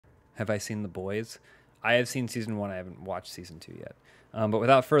Have I seen The Boys? I have seen season 1. I haven't watched season 2 yet. But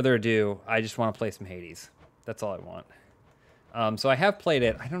without further ado, I just want to play some Hades. That's all I want. So I have played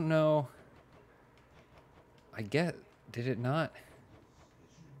it. I don't know. Did it not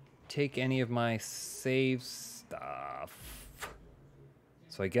take any of my save stuff?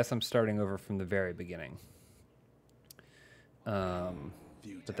 So I guess I'm starting over from the very beginning. But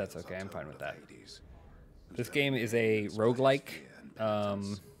that's okay. I'm fine with that. This game is a roguelike,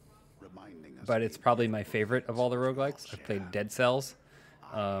 but it's probably my favorite of all the roguelikes. I've played Dead Cells,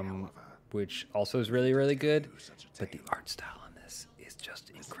 which also is really, really good, but the art style on this is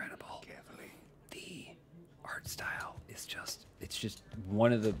just incredible. The art style is just, it's just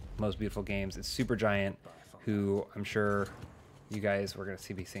one of the most beautiful games. It's Supergiant, who I'm sure you guys were going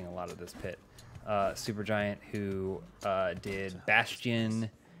to be seeing a lot of this pit. Supergiant, who did Bastion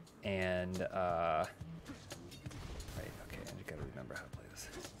and right, okay, I just gotta remember how to play this.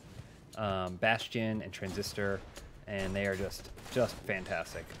 Bastion and Transistor, and they are just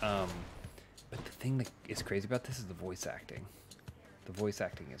fantastic. But the thing that is crazy about this is the voice acting. The voice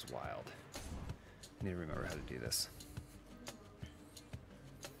acting is wild. I need to remember how to do this.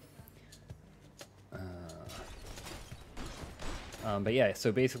 But yeah,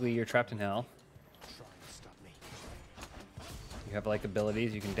 so basically you're trapped in hell. You have like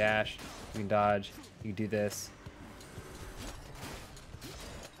abilities. You can dash, you can dodge, you can do this.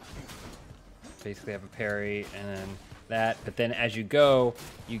 Basically have a parry and then that. But then as you go,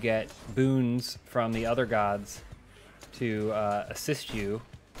 you get boons from the other gods to assist you.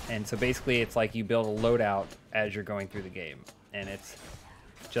 And so basically it's like you build a loadout as you're going through the game. And it's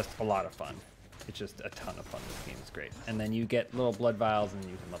just a lot of fun. It's just a ton of fun. This game is great. And then you get little blood vials and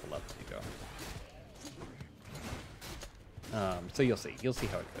you can level up as you go. So you'll see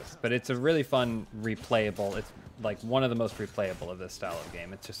how it goes. But it's a really fun, replayable. It's like one of the most replayable of this style of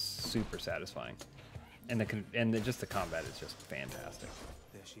game. It's just super satisfying, and just the combat is just fantastic.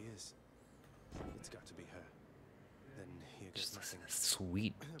 There she is. It's got to be her. Then here goes Just listen to the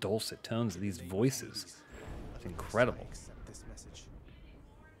sweet, dulcet tones of these voices. It's incredible.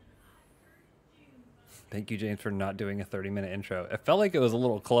 Thank you, James, for not doing a 30-minute intro. It felt like it was a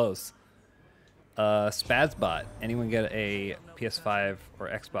little close. Spazbot. Anyone get a PS5 or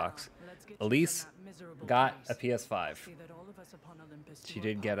Xbox? Elise got a PS5. She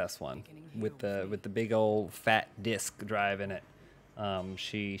did get us one with the big old fat disc drive in it.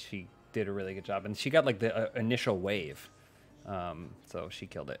 She did a really good job, and she got like the initial wave. So she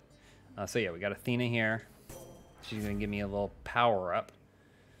killed it. So yeah, we got Athena here. She's gonna give me a little power up.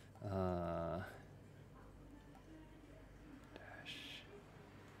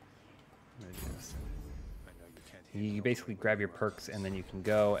 You basically grab your perks and then you can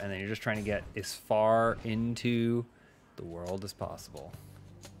go, and then you're just trying to get as far into the world as possible.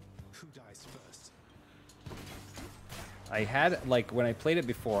 Who dies first? I had, like, when I played it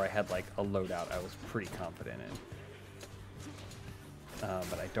before, I had like a loadout I was pretty confident in.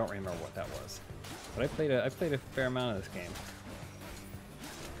 But I don't remember what that was. But I played a fair amount of this game.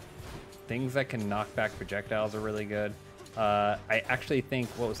 Things that can knock back projectiles are really good. I actually think,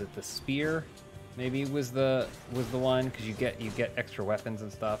 what was it, the spear maybe was the one, because you get extra weapons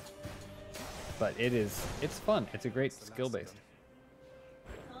and stuff. But it's fun. It's a great skill based.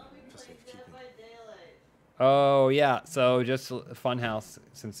 Oh yeah, so just Funhouse,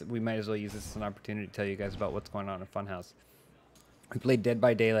 since we might as well use this as an opportunity to tell you guys about what's going on in Funhouse. We played Dead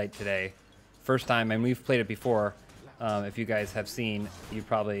by Daylight today, first time, and we've played it before. If you guys have seen, you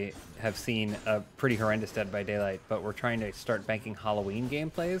probably have seen a pretty horrendous Dead by Daylight, but we're trying to start banking Halloween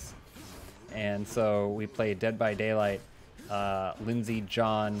gameplays. And so we played Dead by Daylight, Lindsay,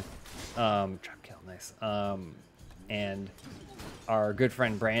 John, trap kill, nice, and our good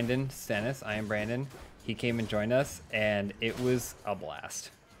friend Brandon Stennis, I am Brandon, he came and joined us, and it was a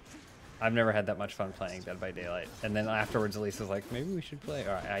blast. I've never had that much fun playing Dead by Daylight. And then afterwards, Elise was like, maybe we should play,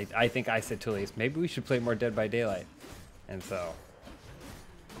 or I think I said to Elise, maybe we should play more Dead by Daylight. And so,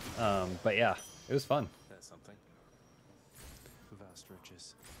 but yeah, it was fun. That's something. Vast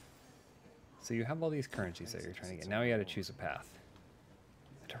riches. So you have all these currencies that you're trying to get. Now you got to choose a path.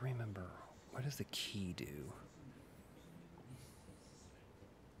 I don't remember. What does the key do?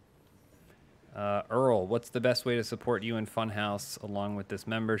 Earl, what's the best way to support you in Funhouse along with this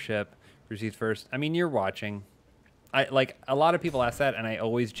membership? Received first. I mean, you're watching. Like a lot of people ask that, and I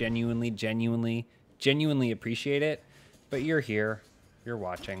always genuinely appreciate it. But you're here. You're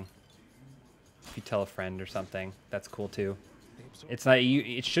watching. If you tell a friend or something, that's cool too. It's not you.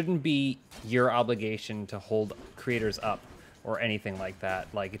 It shouldn't be your obligation to hold creators up or anything like that.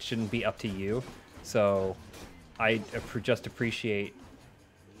 Like, it shouldn't be up to you. So I just appreciate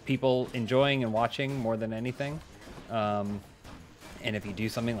people enjoying and watching more than anything. And if you do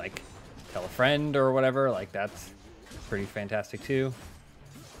something like tell a friend or whatever, like that's pretty fantastic too.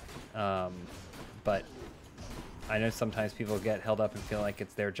 But I know sometimes people get held up and feel like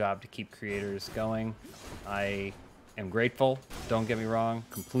it's their job to keep creators going. I am grateful, don't get me wrong,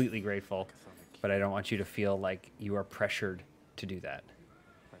 completely grateful, but I don't want you to feel like you are pressured to do that.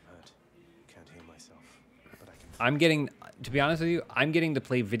 I'm hurt. Can't heal myself, but I can. I'm getting, to be honest with you, I'm getting to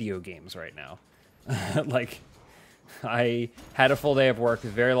play video games right now. Like, I had a full day of work, a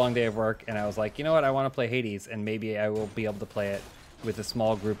very long day of work, and I was like, you know what, I want to play Hades, and maybe I will be able to play it with a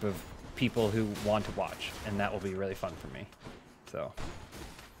small group of people who want to watch, and that will be really fun for me. So.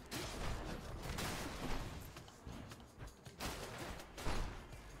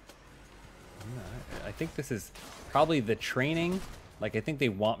 I think this is probably the training. Like, I think they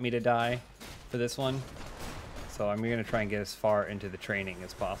want me to die for this one. So I'm going to try and get as far into the training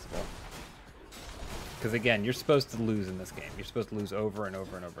as possible. Because again, you're supposed to lose in this game. You're supposed to lose over and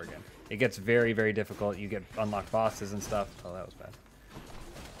over and over again. It gets very, very difficult. You get unlocked bosses and stuff. Oh, that was bad.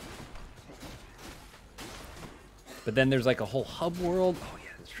 But then there's like a whole hub world. Oh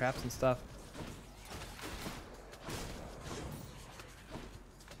yeah, there's traps and stuff.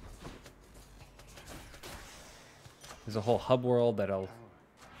 There's a whole hub world that'll...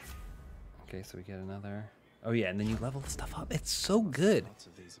 Okay, so we get another... Oh yeah, and then you level the stuff up. It's so good.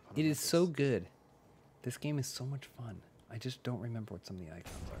 It is so good. This game is so much fun. I just don't remember what some of the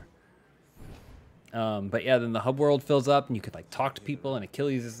icons are. But yeah, then the hub world fills up and you could like talk to people, and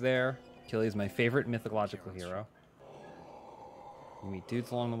Achilles is there. Achilles is my favorite mythological hero. You meet dudes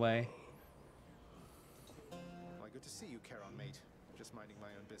along the way. Why, good to see you, Charon, mate. Just minding my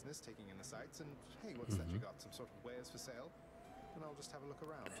own business, taking in the sights, and hey, what's that you got? Some sort of wares for sale? And I'll just have a look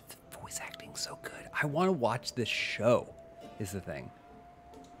around. The voice acting's so good. I want to watch this show, is the thing.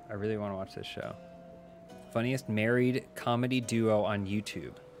 I really want to watch this show. Funniest married comedy duo on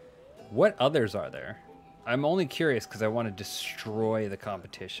YouTube. What others are there? I'm only curious because I want to destroy the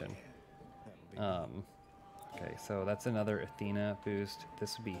competition. Okay, so that's another Athena boost.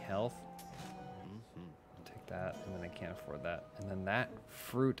 This would be health. Take that, and then I can't afford that. And then that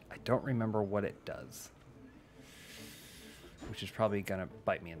fruit, I don't remember what it does. Which is probably gonna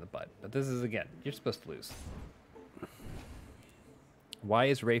bite me in the butt. But this is, again, you're supposed to lose. Why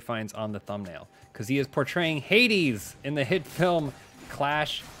is Ray Fiennes on the thumbnail? Because he is portraying Hades in the hit film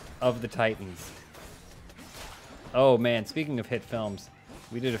Clash of the Titans. Oh man, speaking of hit films,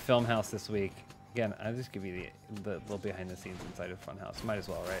 we did a film house this week. Again, I'll just give you the little behind the scenes inside of Funhouse. Might as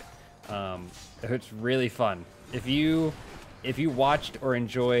well, right? It's really fun. If you watched or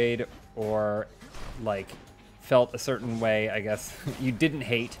enjoyed or like felt a certain way, I guess you didn't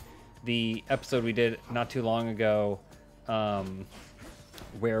hate the episode we did not too long ago,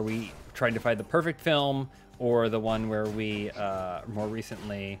 where we tried to find the perfect film, or the one where we more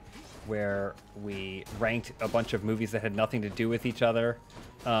recently where we ranked a bunch of movies that had nothing to do with each other.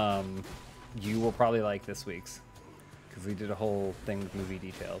 You will probably like this week's, because we did a whole thing with movie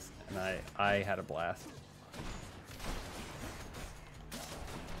details, and I had a blast.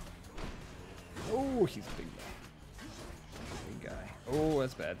 Oh, he's a big guy. Big guy. Oh,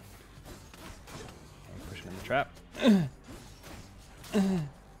 that's bad. I'm pushing in the trap. Oh,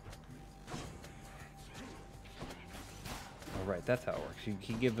 right, that's how it works. You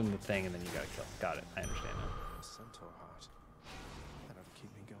give them the thing, and then you gotta kill. Got it. I understand now. Centaur heart. That'll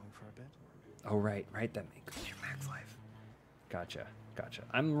keep me going for a bit. Oh, right, that makes your max life. Gotcha.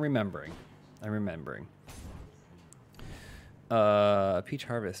 I'm remembering. Peach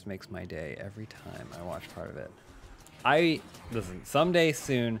Harvest makes my day every time I watch part of it. Listen, someday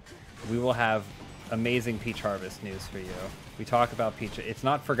soon, we will have amazing Peach Harvest news for you. We talk about Peach. It's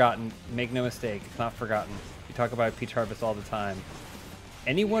not forgotten. Make no mistake, it's not forgotten. We talk about Peach Harvest all the time.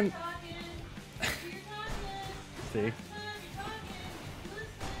 Anyone... See?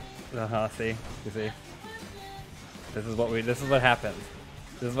 See? You see? This is what happens.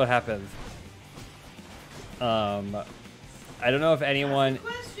 I don't know if anyone...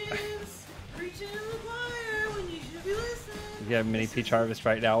 You have mini Peach Harvest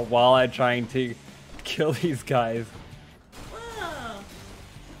right now while I'm trying to kill these guys. Wow.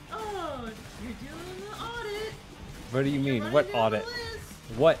 Oh, you're doing the audit. What do you mean? What audit?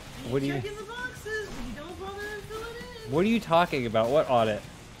 What do you... Checking the boxes, but you don't bother to fill it in. What are you talking about? What audit?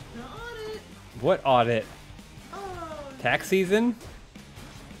 The audit. What audit? Oh. Tax season?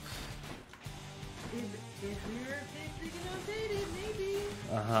 If you're thinking outdated, maybe.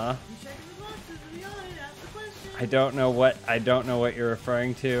 Uh-huh. You checking the boxes of the audit, ask the question. I don't know what you're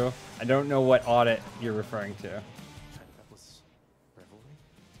referring to. I don't know what audit you're referring to. That was revelry.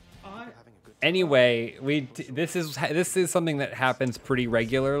 On. Having a good Anyway, this is something that happens pretty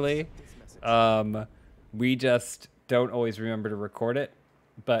regularly. We just don't always remember to record it,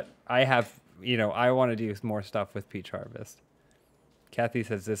 but I have, I want to do more stuff with Peach Harvest. Kathy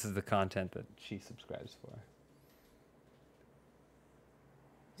says this is the content that she subscribes for.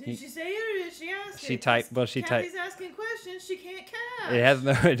 Did she say it or did she ask She it? typed. Well, she typed. Kathy's asking questions. She can't catch. It has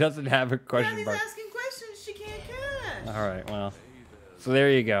no. It doesn't have a question Kathy's mark. asking questions. She can't catch. All right. Well, so there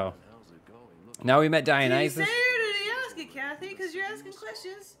you go. Now we met Did he Dionysus. say it or did he ask it, Kathy? Because you're asking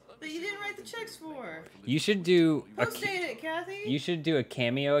questions that you didn't write the checks for. You should do. Post date it, Kathy. You should do a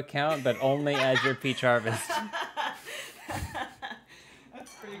Cameo account, but only as your Peach Harvest.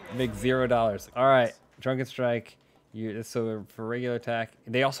 That's pretty good. Make $0. All right. Drunken Strike. So for regular attack,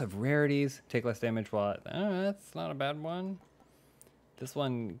 they also have rarities. Take less damage while. That's not a bad one. This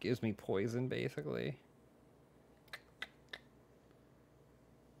one gives me poison, basically.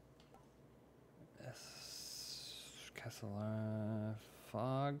 Castle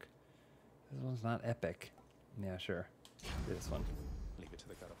Fog. This one's not epic. Yeah, sure. Do this one. Leave it to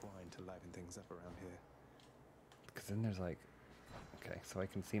the god of wine to liven things up around here. Because then there's like, okay, so I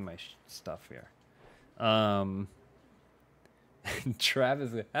can see my stuff here.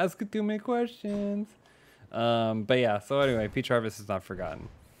 Travis ask too many questions. But yeah, so anyway, Peach Harvest is not forgotten.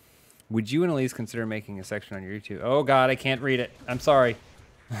 Would you and Elise consider making a section on your YouTube? Oh God, I can't read it. I'm sorry.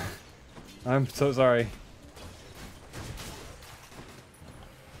 I'm so sorry.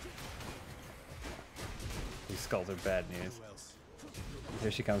 These skulls are bad news.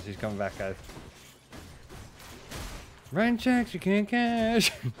 Here she comes. She's coming back, guys. Writing checks you can't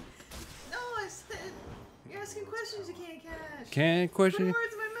cash. No, I said you're asking questions you can't catch. Can't question. Put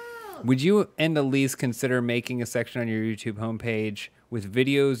words in my mouth. Would you and Elise consider making a section on your YouTube homepage with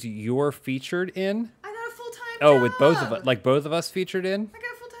videos you're featured in? I got a full-time job. Oh, with both of us, like both of us featured in? I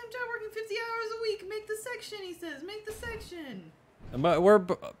got a full-time job working 50 hours a week. Make the section, he says. Make the section. But we're,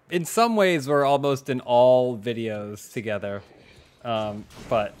 in some ways, we're almost in all videos together.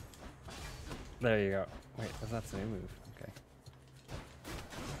 But there you go. Wait, that's a new move. Okay.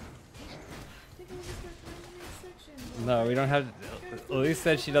 I think I was just gonna make sections. No, we don't have. Elise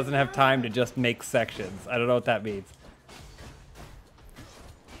said she doesn't have time to just make sections. I don't know what that means.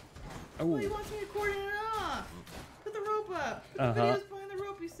 Well, he Oh, wants me to cordon it off. Put the rope up. Put Uh-huh. the videos behind the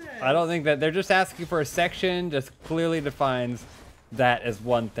rope, he says. I don't think that they're just asking for a section. Just clearly defines that as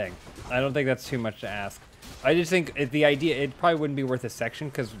one thing. I don't think that's too much to ask. I just think the idea, it probably wouldn't be worth a section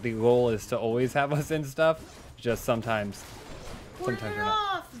because the goal is to always have us in stuff. Just sometimes. Cordon Sometimes it we're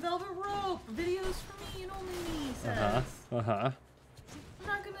not. off. Velvet rope. Videos for me and only me, he says. Uh-huh. I'm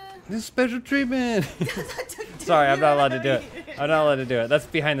not gonna... This special treatment. That took 2 Sorry, I'm not allowed to years. do it. I'm not allowed to do it. That's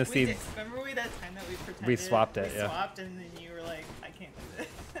behind the We scenes. did. Remember that time that we pretended? We swapped it, we yeah. swapped and then you were like, I can't do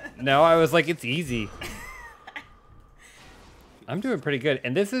this. No, I was like, it's easy. I'm doing pretty good.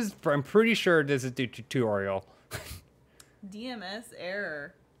 And this is, I'm pretty sure this is tutorial. DMS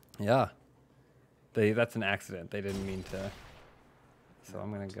error. Yeah. That's an accident. They didn't mean to. So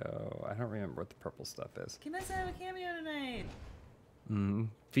I'm going to go, I don't remember what the purple stuff is. Can I have a cameo tonight?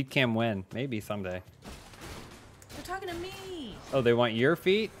 Feet cam when? Maybe someday. They're talking to me. Oh, they want your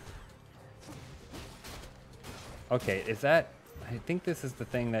feet? Okay, is that, I think this is the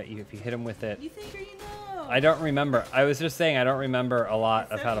thing that if you hit them with it. You think or you know? I don't remember. I was just saying I don't remember a lot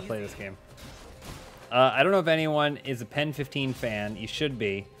It's of so how to play easy. this game. I don't know if anyone is a Pen 15 fan. You should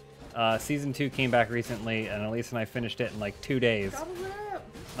be. Season 2 came back recently, and Elise and I finished it in like 2 days. Gobble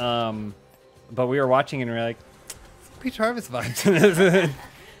it up. But we were watching it and we were like, it's Peach Harvest vibes.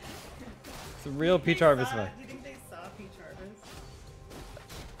 It's a real Peach Harvest vibe. Do you think they saw Peach Harvest?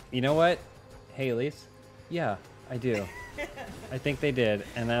 You know what? Hey, Elise. Yeah, I do. I think they did,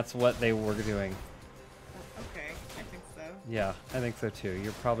 and that's what they were doing. Okay, I think so. Yeah, I think so too.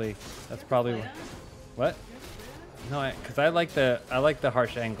 You're probably, that's probably Play what? No, because I like the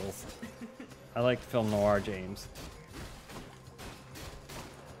harsh angles. I like film noir, James.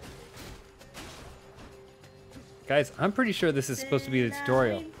 Guys, I'm pretty sure this is supposed to be the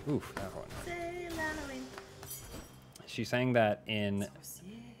tutorial. Oof, that one. She sang that in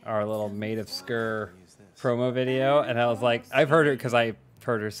our little Maid of Skur promo video, and I was like, I've heard her because I've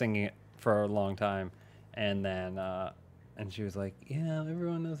heard her singing it for a long time, and then and she was like, yeah,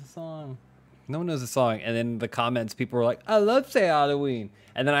 everyone knows the song. No one knows the song, and then the comments, people were like, I love Say Halloween,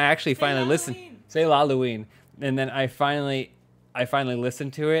 and then I actually finally listened. Say Halloween, and then I finally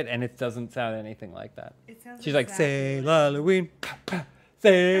listened to it, and it doesn't sound anything like that. It sounds She's like, exactly say like Halloween, pa, pa,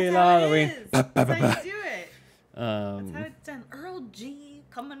 say That's how it Halloween, is. pa, pa, That's pa, how pa. you do it. That's how it's done. Earl G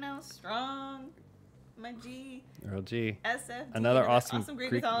coming out strong. My G. Earl G. SF. Another awesome Greek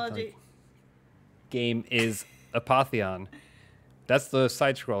Greek mythology. game is Apotheon. That's the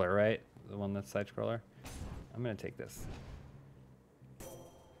side scroller, right? The one that's side scroller. I'm gonna take this.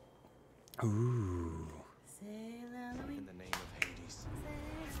 Ooh. In the name of Hades.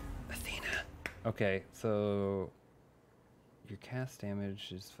 Athena. Okay, so your cast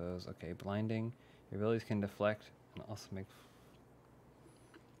damage is foes. Okay, blinding. Your abilities can deflect and also make.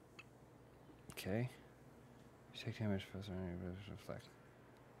 Okay. You take damage, foes or any abilities deflect.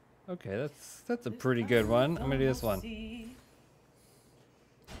 Okay, that's a pretty good one. I'm gonna do this one.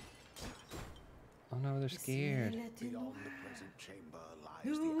 Oh no, they're scared. Beyond the present chamber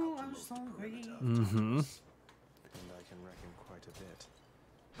lies the You are outermost sorry. perimeter of Mm-hmm. darkness, and I can reckon quite a bit.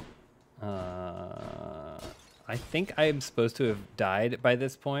 I think I'm supposed to have died by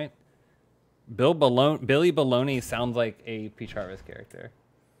this point. Billy Baloney sounds like a Peach Harvest character.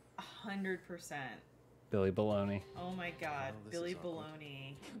 100%. Billy Baloney. Oh my god, this Billy is awkward.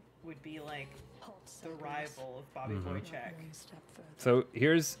 Baloney would be like the rival of Bobby Boychuk. So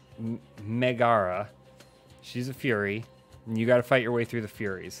here's Megara. She's a Fury, and you got to fight your way through the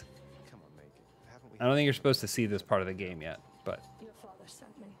Furies. Come on, make it. Haven't we? I don't think you're supposed to see this part of the game yet, but Your father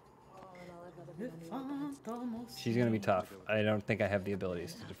sent me. And I'll ever be on your she's gonna be tough. I don't think I have the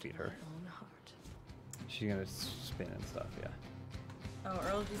abilities to defeat her. own heart. She's gonna spin and stuff. Yeah. Oh,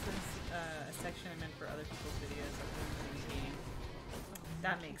 Earl G says a section I meant for other people's videos of them in the game.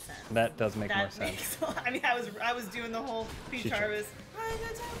 That makes sense. That does make more That sense. makes a lot. I mean, I was doing the whole Peach She's Harvest. I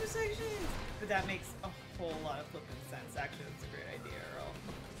got time for sections, but that makes a whole lot of flipping sense. Actually, that's a great idea, Earl.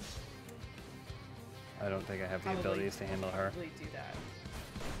 I don't think I have the Probably- abilities to handle her. Probably do that.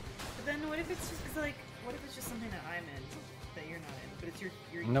 But then what if it's just cause like what if it's just something that I'm in that you're not in, but it's your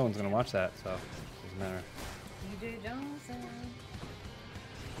No one's gonna watch that, so it doesn't matter. DJ Johnson.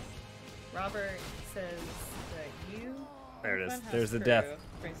 Robert says that you. There it is. Funhouse There's the crew death.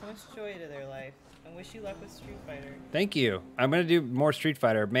 Bring so much joy to their life, and wish you luck with Street Fighter. Thank you. I'm gonna do more Street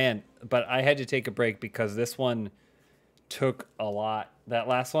Fighter, man. But I had to take a break because this one took a lot. That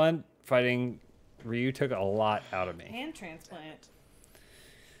last one, fighting Ryu, took a lot out of me. Hand transplant.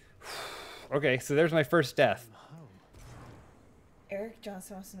 Okay, so there's my first death. Eric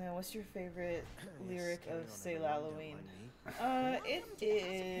Johnson wants to know what's your favorite lyric of Say Halloween. It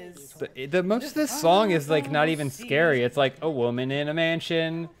is. The most of this song is like not even scary. It's like a woman in a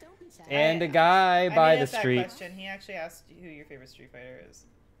mansion and a guy by I made the up that street. question. He actually asked who your favorite Street Fighter is.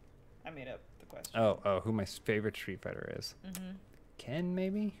 I made up the question. Oh, who my favorite Street Fighter is? Mm-hmm. Ken,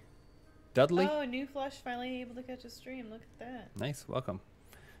 maybe? Dudley? Oh, New Flush finally able to catch a stream. Look at that. Nice, welcome.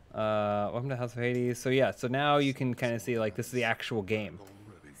 Welcome to House of Hades. So yeah, so now you can kind of see like this is the actual game.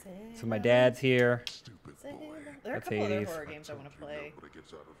 So my dad's here. There are a That's couple other 80s. horror games I want to play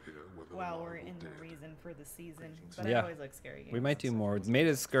while we're in the reason for the season. But I Yeah. always like scary games. We might do more.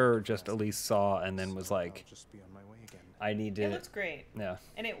 Maida Skur just at least saw and then was like, I'll just be on my way again. I need It to. looks great. Yeah.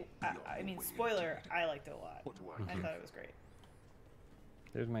 And I mean, spoiler, I liked it a lot. I thought it was great.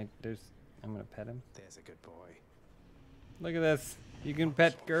 I'm gonna pet him. There's a good boy. Look at this. You can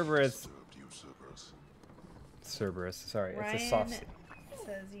pet Gerberus. Cerberus. Sorry, it's a soft. Ryan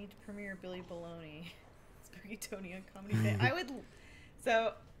says you'd premiere Billy Baloney. Spooky Tony on Comedy Bang. I would.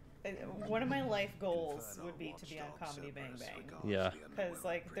 So, one of my life goals would be to be on Comedy Bang Bang. Yeah. Because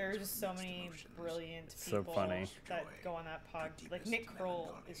like there are just so many brilliant So people funny. that go on that pod. Like Nick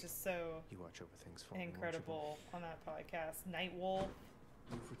Kroll is just so You watch over things for me, won't you? incredible on that podcast. Nightwolf,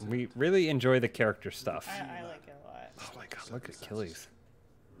 We really enjoy the character stuff. I like it a lot. Oh my god, look at Achilles.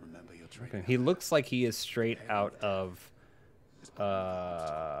 Remember your Okay, training. he looks like he is straight out of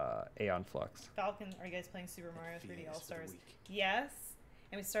Aeon Flux. Falcon, are you guys playing Super Mario 3D All for the Stars? week. Yes.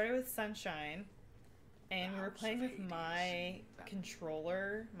 And we started with Sunshine, and we were playing with my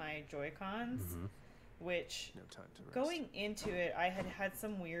controller, my Joy-Cons, which No time to rest. going into it, I had had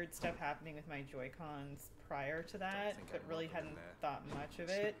some weird stuff happening with my Joy-Cons prior to that, think but I'd really want them hadn't there. thought much of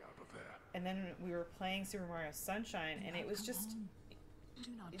it. And then we were playing Super Mario Sunshine, and it was just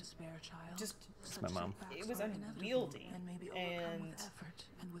Do not despair, child. just my mom. it was Setbacks are inevitable unwieldy. and may be overcome And with effort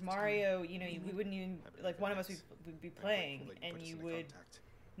and with Mario, you know, we wouldn't even like one of us would be playing, Grateful that and put us you in would contact.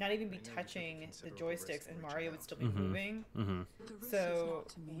 not even be I know you took touching the considerable risk joysticks, for and a Mario would child. still be moving. Mm-hmm. The risk is So not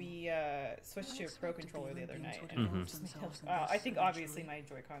to me. we switched to a Pro controller the other night, and Mm-hmm. it just made I think obviously my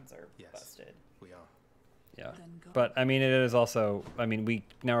Joy-Cons are Yes. busted. We are. Yeah. Then go. But I mean, it is also. I mean, we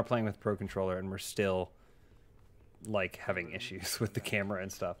now are playing with Pro Controller, and we're still like having issues with the camera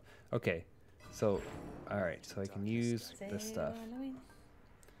and stuff. Okay, so all right, so I can use this stuff.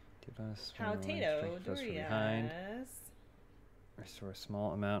 How Tato Behind. Dorias. Restore a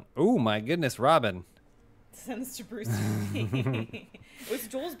small amount. Oh my goodness, Robin. Send this to Bruce. It was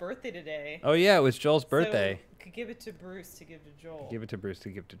Joel's birthday today. Oh yeah, it was Joel's birthday. So could give it to Bruce to give to Joel. Give it to Bruce to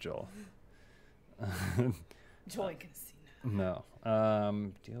give to Joel. Joel ain't gonna see No.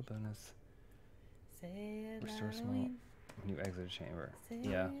 Deal bonus. nothing. Restore small. When you exit a chamber.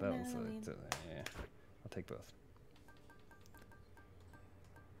 Yeah, that was. Yeah, I'll take both.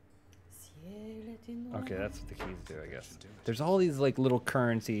 Okay, that's what the keys do, I guess. There's all these like little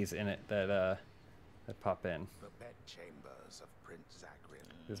currencies in it that that pop in. The bed chambers of Prince Zagrin.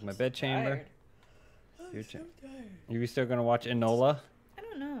 This is my bed chamber. Your so tired. You still gonna watch Enola? I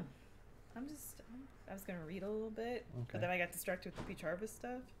don't know. I was gonna read a little bit, but then I got distracted with the Peach Harvest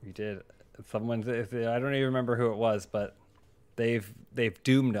stuff. You did. Someone, I don't even remember who it was, but they've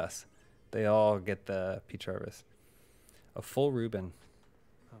doomed us. They all get the Peach Harvest. A full Reuben.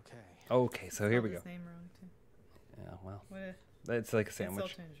 Okay. Okay, so here we go. His name wrong too. Yeah, well, What if it's like a insult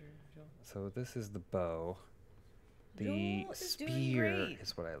sandwich. changer, Joel? So this is the bow. The Joel is doing spear great.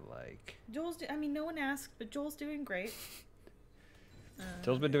 is what I like. I mean, no one asked, but Joel's doing great.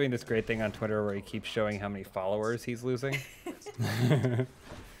 Joel's been doing this great thing on Twitter where he keeps showing how many followers he's losing. What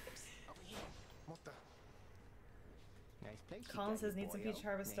the? Nice place. Colin says needs some Peach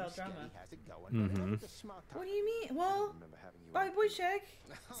Harvest style drama. Mhm. What do you mean? Well, Bobby Boy Check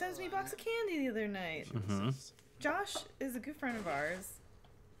sends me a box of candy the other night. Josh is a good friend of ours,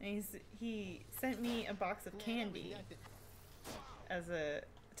 and he sent me a box of candy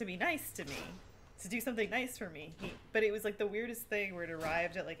to be nice to me, to do something nice for me. But it was like the weirdest thing where it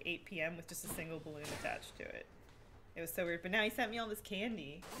arrived at like 8 p.m. with just a single balloon attached to it. It was so weird. But now he sent me all this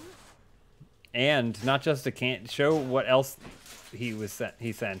candy. And not just a can. Show what else he sent.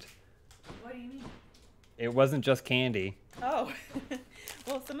 What do you mean? It wasn't just candy. Oh,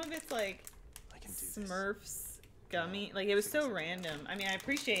 well, some of it's like Smurfs gummy. Like it was so random. I mean, I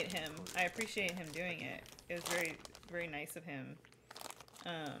appreciate him. I appreciate him doing it. It was very, very nice of him.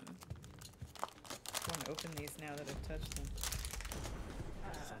 I want to open these now that I've touched them.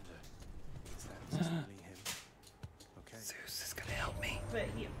 Zeus is gonna help me. But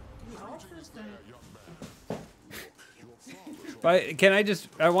he also sent. But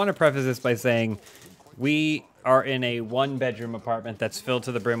I want to preface this by saying we are in a 1-bedroom apartment that's filled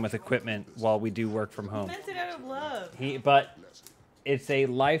to the brim with equipment while we do work from home. Meant it out of love. But it's a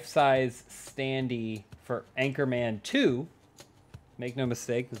life-size standee for Anchorman 2. Make no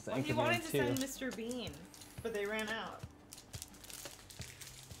mistake, this is Well, he Anchorman wanted to 2. send Mr. Bean, but they ran out.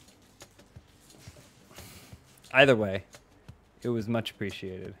 Either way, it was much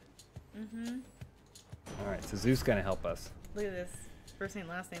appreciated. Mm-hmm. All right, so Zeus gonna help us. Look at this. First name,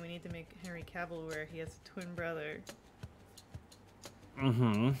 last name. We need to make Henry Cavill aware he has a twin brother.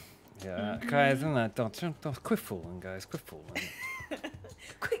 Mm-hmm. Yeah, guys, and that don't quit fooling, guys. Quit fooling.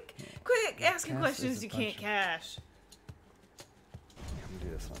 Quick, asking questions you can't cash. I'm gonna do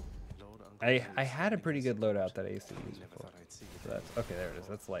this one. I had a pretty good loadout that I used to use before. So that's okay. There it is.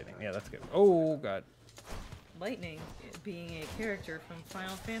 That's lightning. Yeah, that's good. Oh god. Lightning being a character from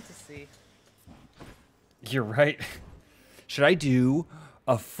Final Fantasy. You're right. Should I do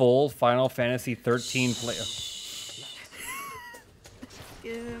a full Final Fantasy 13 play?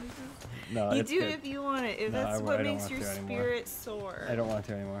 No, You it's do good. if you want it. If No, that's I what don't makes want your to anymore. spirit soar. I don't want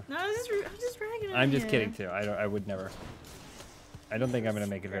to anymore. No, I'm just ragging on I'm just ya. kidding too. I would never. I don't think I'm gonna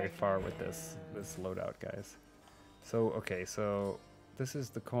make it very far with this loadout, guys. So okay, so this is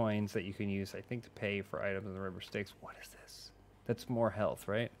the coins that you can use, I think, to pay for items in the river Styx. What is this? That's more health,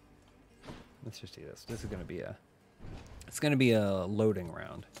 right? Let's just do this. This is gonna be it's gonna be a loading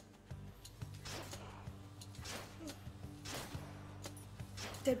round.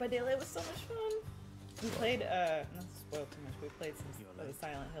 Dead by Daylight was so much fun. We played, not to spoil too much, we played some of the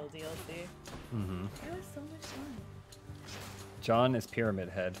Silent Hill DLC. Mm-hmm. It was so much fun. John is Pyramid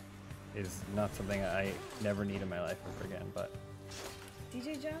Head is not something I never need in my life ever again, but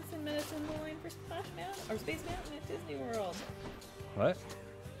DJ Johnson met us in the line for Splash Mountain, or Space Mountain at Disney World. what?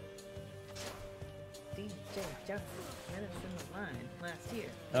 DJ Johnson met us in the line last year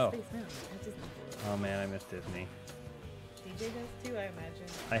at Oh. Space Mountain at Disney World. Oh man, I miss Disney. DJ does too, I imagine.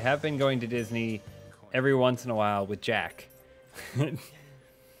 I have been going to Disney every once in a while with Jack.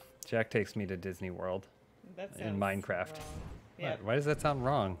 Jack takes me to Disney World That in sounds Minecraft. wrong. Yeah, Why does that sound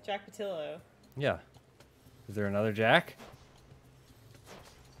wrong? Jack Patillo. Yeah. Is there another Jack?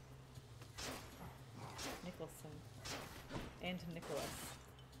 Nicholson. And Nicholas.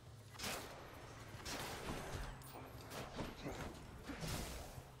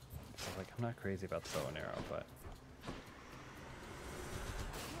 So, like, I'm not crazy about the bow and arrow, but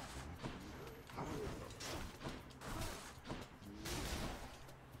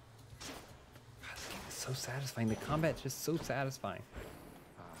God, this game is so satisfying. The combat's just so satisfying.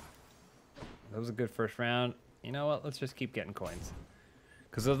 That was a good first round. You know what? Let's just keep getting coins.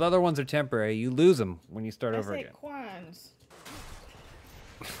 Because those other ones are temporary. You lose them when you start over again. Quans.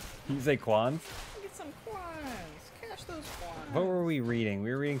 You say quans? Get some quans. Cash those quans. What were we reading?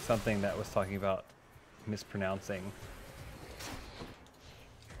 We were reading something that was talking about mispronouncing.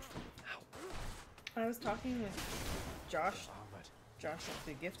 I was talking with Josh. Josh is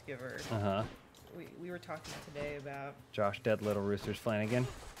the gift giver. Uh-huh. We were talking today about... Josh Dead Little Roosters Flanagan.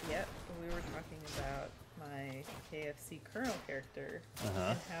 Yep. We were talking about my KFC Colonel character. Uh-huh.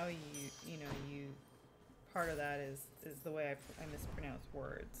 And how you part of that is the way I mispronounce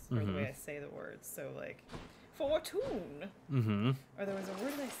words. Or the way I say the words. So, like, fortune. Mm-hmm. Or there was a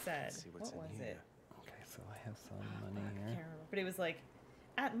word I said. What was it? Okay, so I have some money I here. can't remember. But it was like,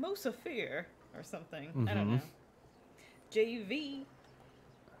 atmosphere or something. I Mm-hmm. don't know. JV.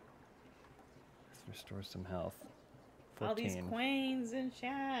 Let's restore some health. 14. All these queens in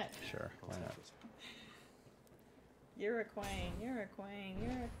chat. Sure, why not? You're a queen. You're a queen.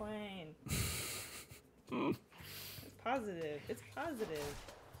 You're a queen. It's positive. It's positive.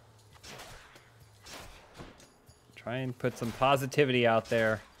 Try and put some positivity out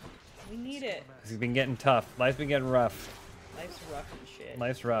there. We need it. It's been getting tough. Life's been getting rough. Life's rough and shit.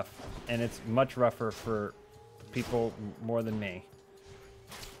 Life's rough. And it's much rougher for people more than me.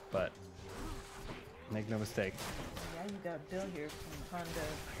 But make no mistake. Yeah, you got a bill here from Honda.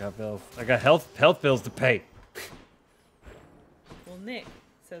 I got bills. I got health bills to pay. Well, Nick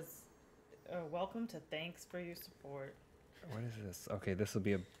says, welcome to Thanks for Your Support. What is this? Okay, this will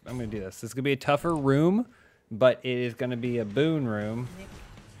be I'm going to do this. This is going to be a tougher room, but it is going to be a boon room. Nick,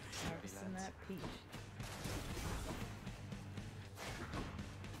 harvesting that peach.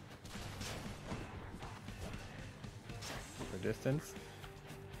 For distance.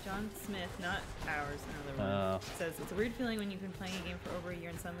 John Smith, not ours, another one, Oh. says, it's a weird feeling when you've been playing a game for over a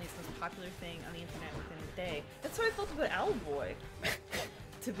year and suddenly it's the most popular thing on the internet within a day. That's what I felt about Owlboy,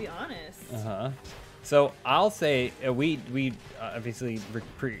 to be honest. Uh-huh. So I'll say we obviously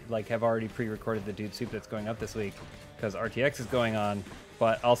have already pre-recorded the Dude Soup that's going up this week because RTX is going on.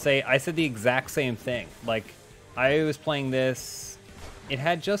 But I'll say I said the exact same thing. Like I was playing this, they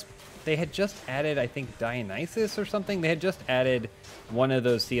had just added I think Dionysus or something. They had just added one of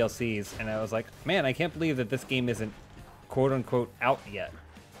those DLCs, and I was like, man, I can't believe that this game isn't quote unquote out yet.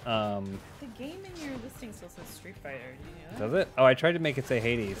 The game in your listing still says Street Fighter. Do you know that? Does it? Oh, I tried to make it say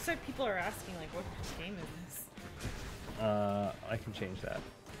Hades. That's why people are asking, like, what game is this? I can change that.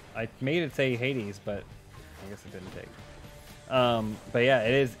 I made it say Hades, but I guess it didn't take. But yeah,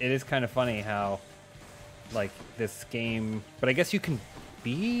 it is kind of funny how, like, this game. But I guess you can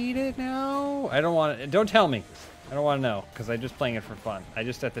beat it now. Don't tell me. I don't want to know because I'm just playing it for fun. I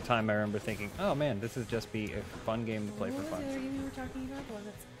just at the time I remember thinking, oh man, this is just be a fun game to play for fun. What was the other game we were talking about? The one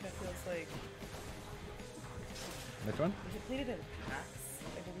that feels like. Which one? We played it at PAX,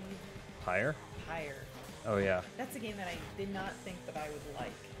 I believe. Higher? Higher. Oh yeah. That's a game that I did not think that I would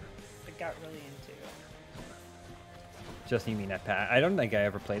like, but got really into. Just you mean at Pat? I don't think I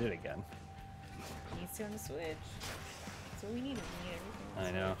ever played it again. Needs to on the Switch. That's what we need. We need everything. On I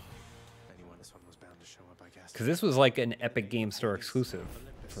the know. Anyone, this one was bound to show up, I guess. Because this was like an Epic Game Store exclusive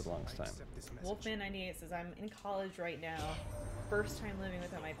for the longest time. Wolfman98 says, I'm in college right now. First time living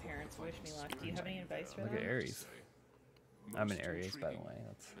without my parents. Wish me luck. Do you have any advice for Look them? at Aries. I'm an Aries, by the way.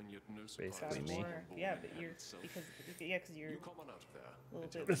 That's basically me. Or- yeah, but you're because you're a little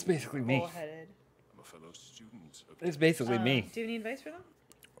bit That's basically me. bullheaded. It's basically me. Do you have any advice for them?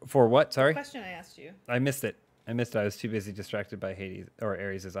 For what? Sorry? Question I asked you. I missed it. I was too busy distracted by Hades or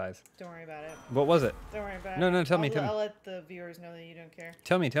Aries' eyes. Don't worry about it. What was it? Don't worry about it. No, tell me. I'll let the viewers know that you don't care.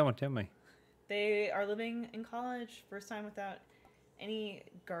 Tell me. They are living in college, first time without any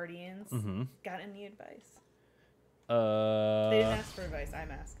guardians. Mm-hmm. Got any advice? They didn't Uh, ask for advice.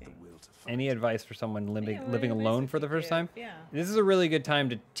 I'm asking. any advice for someone living Yeah, what alone advice for would the you first give? time? Yeah. This is a really good time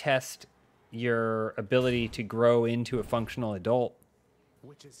to test your ability to grow into a functional adult.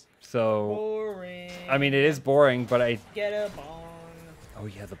 Which is So, Boring. I mean, it is boring, but I. Get a bong. Oh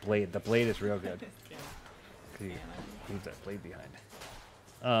yeah, the blade. The blade is real good. Yeah. Leave that blade behind.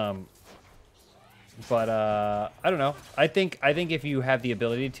 But I don't know. I think if you have the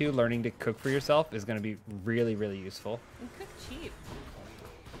ability to, learning to cook for yourself is going to be really, really useful. And cook cheap.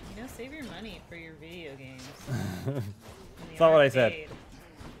 You know, save your money for your video games. That's not what I said.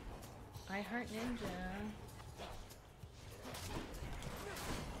 I Heart Ninja.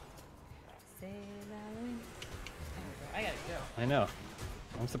 Say that way. I gotta go. I know.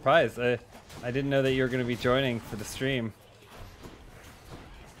 I'm surprised. I didn't know that you were going to be joining for the stream.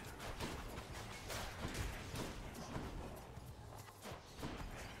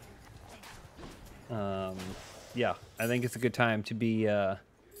 Yeah, I think it's a good time to be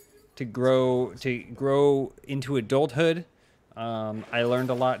to grow into adulthood. I learned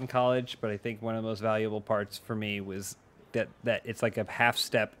a lot in college, but I think one of the most valuable parts for me was that it's like a half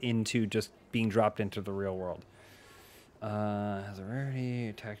step into just being dropped into the real world. Has a rarity,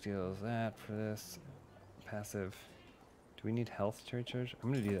 attack deals that for this. Passive. Do we need health to recharge?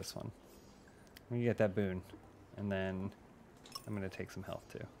 I'm going to do this one. I'm going to get that boon. And then I'm going to take some health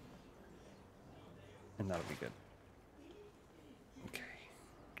too. And that'll be good. Okay.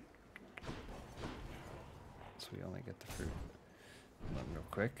 So we only get the fruit. Real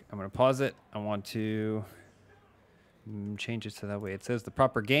quick. I'm going to pause it. I want to change it so that way it says the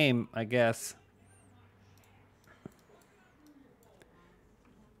proper game, I guess.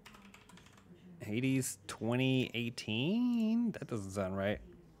 Hades 2018? That doesn't sound right.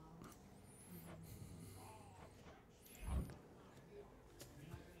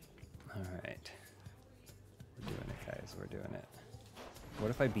 All right. We're doing it, guys. We're doing it.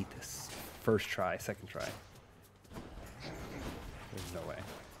 What if I beat this first try, second try? There's no way.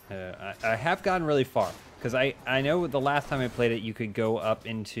 I have gotten really far. Because I know the last time I played it, you could go up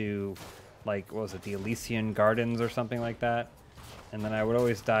into, like, what was it, the Elysian Gardens or something like that. And then I would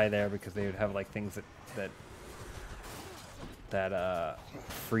always die there because they would have, like, things that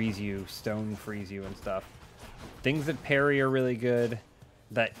freeze you, stone freeze you and stuff. Things that parry are really good.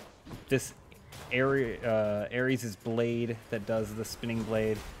 That this Ares' blade that does the spinning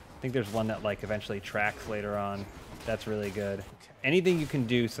blade. I think there's one that, like, eventually tracks later on. That's really good. Anything you can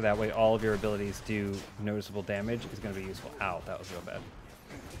do so that way all of your abilities do noticeable damage is going to be useful. Ow, that was real bad.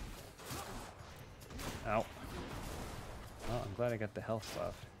 Ow. Oh, I'm glad I got the health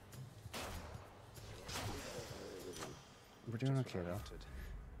buff. We're doing okay,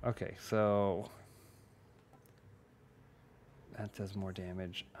 though. Okay, so that does more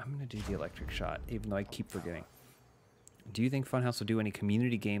damage. I'm going to do the electric shot, even though I keep forgetting. Do you think Funhouse will do any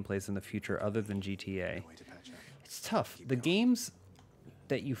community gameplays in the future other than GTA? It's tough. The games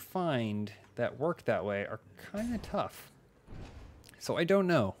that you find that work that way are kind of tough. So I don't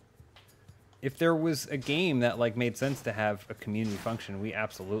know. If there was a game that, like, made sense to have a community function, we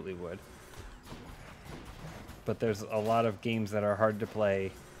absolutely would. But there's a lot of games that are hard to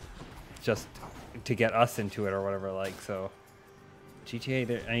play just to get us into it or whatever, like, so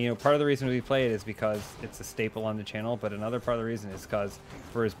GTA, and, you know, part of the reason we play it is because it's a staple on the channel, but another part of the reason is because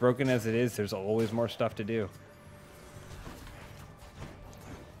for as broken as it is, there's always more stuff to do.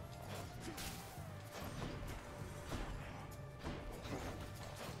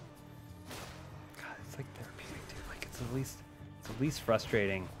 It's the least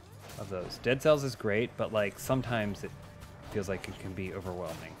frustrating of those. Dead Cells is great, but, like, sometimes it feels like it can be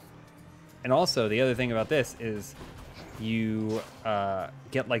overwhelming. And also, the other thing about this is you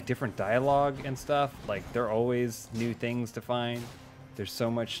get, like, different dialogue and stuff. Like, there are always new things to find. There's so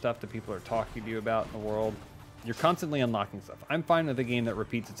much stuff that people are talking to you about in the world. You're constantly unlocking stuff. I'm fine with a game that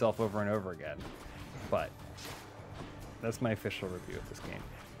repeats itself over and over again, but that's my official review of this game.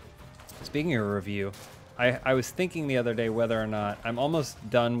 Speaking of a review, I was thinking the other day whether or not I'm almost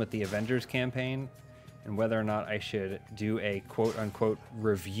done with the Avengers campaign and whether or not I should do a quote-unquote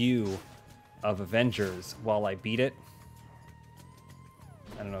review of Avengers while I beat it.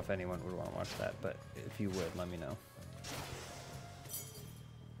 I don't know if anyone would want to watch that, but if you would, let me know.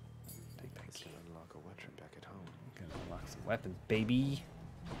 Take that key. Unlock a weapon back at home. Gonna unlock some weapons, baby.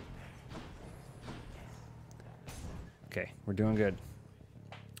 Okay, we're doing good.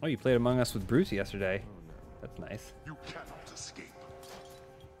 Oh, you played Among Us with Bruce yesterday. That's nice. You cannot escape.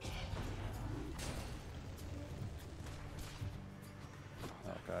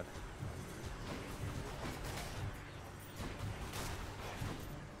 Oh, God.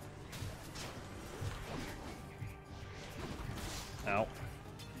 Ow.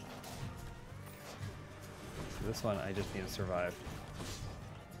 So this one, I just need to survive.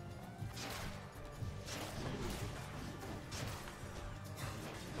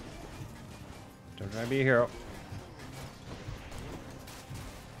 Don't try to be a hero.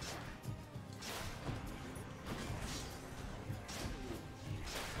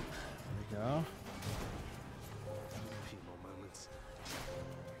 There we go. A few more moments.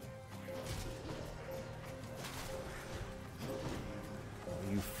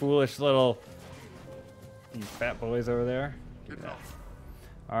 You foolish little... You fat boys over there. Give me that.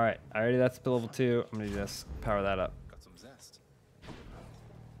 Alright, I already that's level 2. I'm gonna just power that up. Got some zest.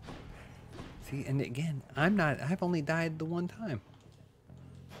 See, and again, I've only died the one time.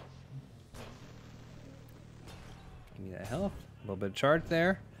 Give me that health. A little bit of charge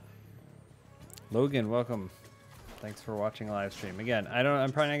there. Logan, welcome. Thanks for watching a live stream. Again,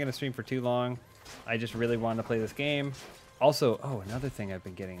 I'm probably not gonna stream for too long. I just really wanted to play this game. Also, oh, another thing I've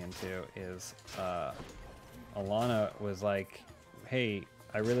been getting into is Alana was like, hey,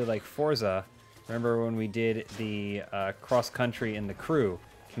 I really like Forza. Remember when we did the cross country in the crew?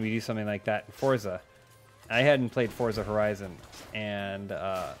 Can we do something like that in Forza? I hadn't played Forza Horizon, and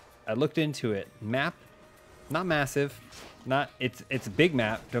I looked into it. Map, not massive, it's a big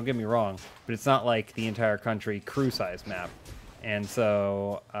map. Don't get me wrong, but it's not like the entire country crew size map. And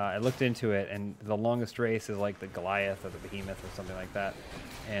so I looked into it, and the longest race is like the Goliath or the Behemoth or something like that,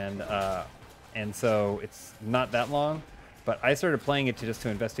 and so it's not that long. But I started playing it just to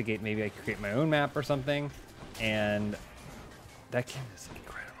investigate. Maybe I could create my own map or something, and that game is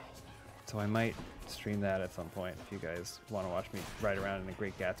incredible. So I might stream that at some point if you guys want to watch me ride around in a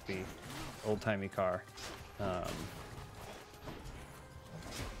Great Gatsby old-timey car.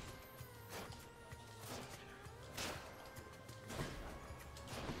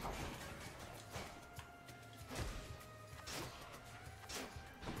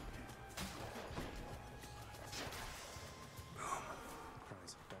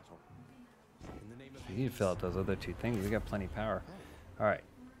 You need to fill out those other two things. We got plenty of power. All right.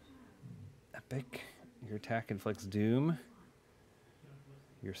 Epic. Your attack inflicts doom.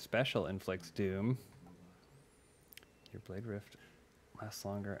 Your special inflicts doom. Your blade rift lasts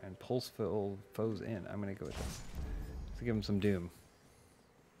longer and pulls foes in. I'm going to go with this. Let's give him some doom.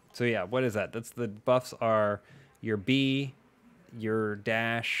 So yeah, what is that? That's the buffs are your B, your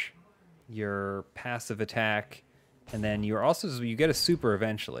dash, your passive attack, and then you're also, you get a super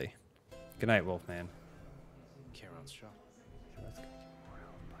eventually. Good night, Wolfman. Charon's shot. So let's go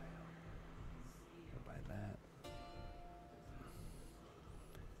buy that.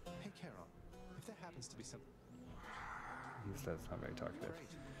 Hey, Charon, if there happens to be some... That's not very talkative.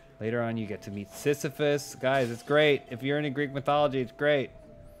 Later on, you get to meet Sisyphus. Guys, it's great. If you're into Greek mythology, it's great.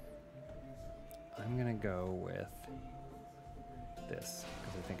 I'm going to go with this,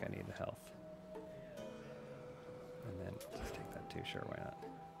 because I think I need the health. And then just take that too. Sure, why not?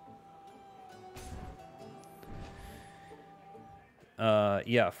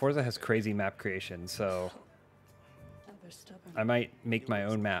 Yeah, Forza has crazy map creation, so I might make my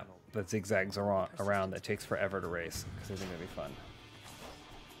own map that zigzags around that takes forever to race, because I think that'd be fun.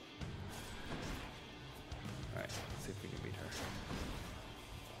 Alright, let's see if we can beat her.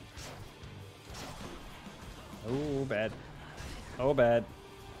 Oh, bad. Oh, bad.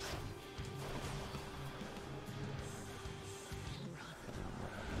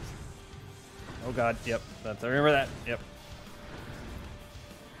 Oh god, yep. I remember that. Yep.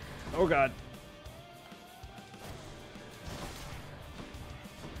 Oh god.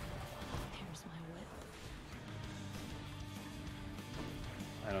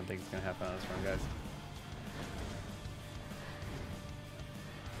 I don't think it's gonna happen on this run, guys.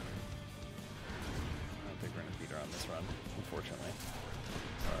 I don't think we're gonna beat her on this run, unfortunately.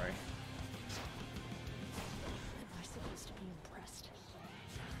 Sorry. Am I supposed to be impressed?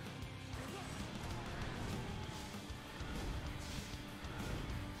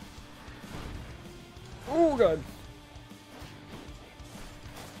 Oh god.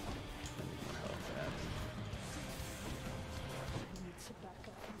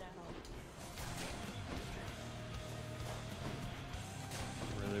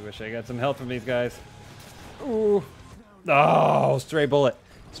 Wish I got some help from these guys. Ooh. Oh, stray bullet.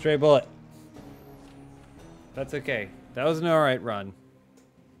 Stray bullet. That's okay. That was an alright run.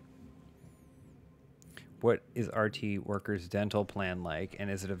 What is RT Workers' dental plan like, and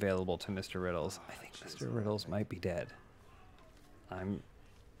is it available to Mr. Riddles? I think Mr. Riddles might be dead. I'm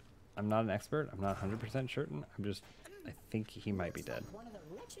not an expert. I'm not 100% certain. I think he might be dead. One of the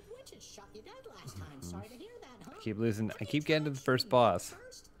wretched witches shot you dead last time. Sorry to hear that, huh? I keep losing. I keep getting to the first boss.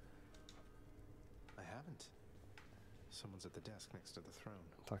 I haven't. Someone's at the desk next to the throne.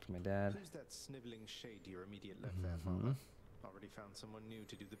 Talk to my dad. Who's that sniveling shade to your immediate left there, Father? Already found someone new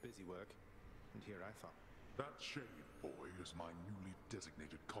to do the busy work. And here I thought. That shade boy is my newly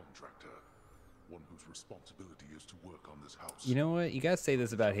designated contractor. One whose responsibility is to work on this house. You know what? You guys say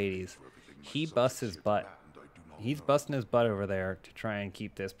this about Hades. He busts his butt. He's busting his butt over there to try and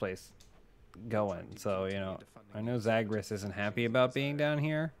keep this place going. So, you know, I know Zagreus isn't happy about being down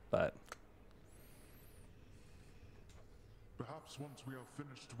here, but... Perhaps once we are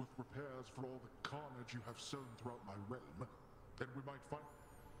finished with repairs for all the carnage you have sown throughout my realm, then we might find...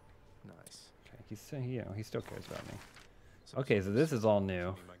 Nice. Okay, he's still, you know, he still cares about me. Okay, so this is all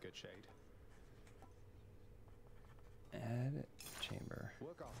new. My good shade. Add chamber.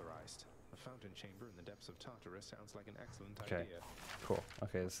 Work authorized. A fountain chamber in the depths of Tartarus sounds like an excellent Okay, idea. cool.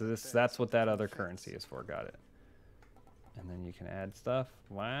 Okay, so that's what that other currency is for. Got it. And then you can add stuff.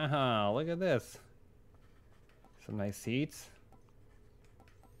 Wow, look at this. Some nice seats.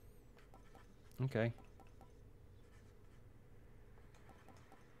 Okay.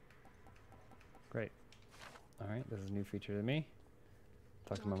 Great. All right, this is a new feature to me.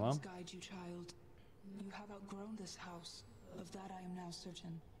 Talk to my mom. Guide you, child. You have outgrown this house. Of that I am now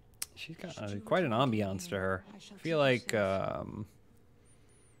certain. She's got quite an ambiance to her. I feel like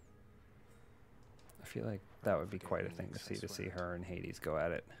that would be quite a thing to see her and Hades go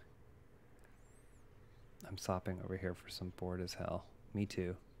at it. I'm sopping over here for some bored as hell. Me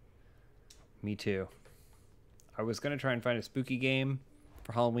too. Me too. I was gonna try and find a spooky game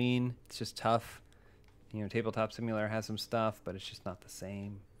for Halloween. It's just tough. You know, Tabletop Simulator has some stuff, but it's just not the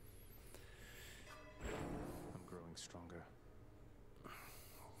same. I'm growing stronger.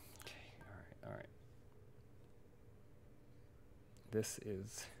 Okay, all right. This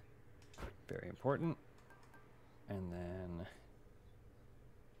is very important. And then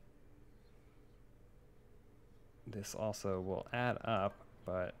this also will add up,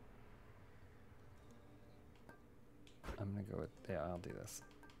 but I'm gonna go with, yeah, I'll do this.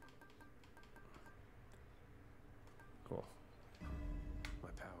 Cool. My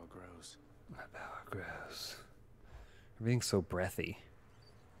power grows. My power grows. Everything's so breathy.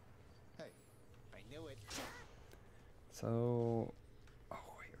 Hey, I knew it. So, oh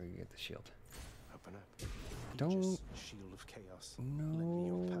wait, we can get the shield. Open up. I don't Shield of chaos. Lend me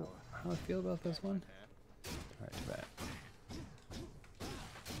your know power. how I feel about this one. Alright, too bad.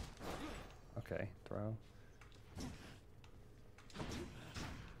 Okay, throw.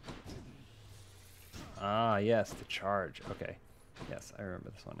 Ah, yes, the charge. Okay. Yes, I remember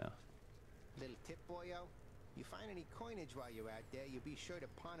this one now. Little tip, boyo. You find any coinage while you're out there, you be sure to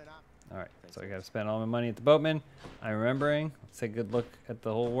pawn it off. Alright, so I gotta spend all my money at the boatman. I'm remembering. Let's take a good look at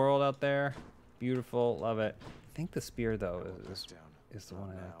the whole world out there. Beautiful, love it. I think the spear, though, is the one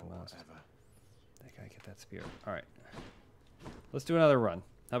I like the most. I gotta get that spear. Alright. Let's do another run.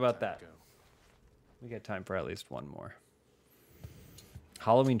 How about that? We got time for at least one more.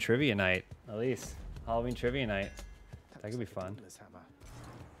 Halloween trivia night. Elise, Halloween trivia night. That could be fun.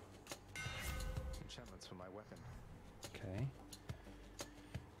 Enchantments for my weapon. Okay.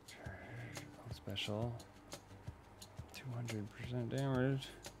 Special. 200% damage.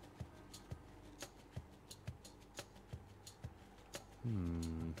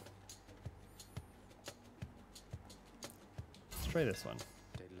 Let's try this one.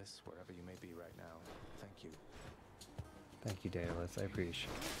 Daedalus, wherever you may be right now, thank you. Thank you, Daedalus. I appreciate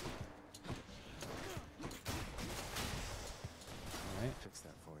it. Alright. Fix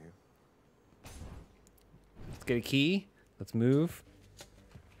that for you. Let's get a key. Let's move.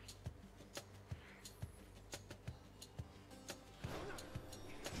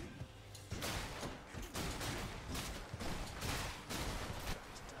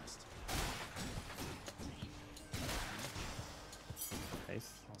 Nice.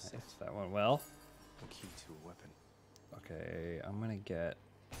 Nice. That went well. The key to a weapon. Okay, I'm gonna get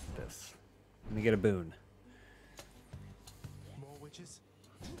this. I'm gonna get a boon. More witches?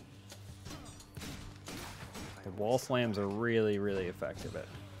 The wall slams are really, really effective at.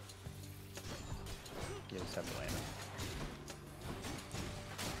 You just have to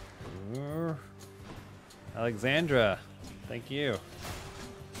land. Ooh. Alexandra, thank you.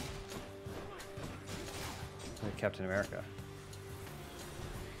 Captain America.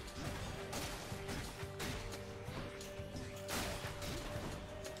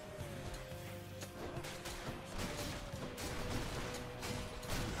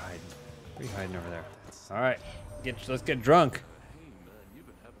 What are you hiding over there? All right, let's get drunk.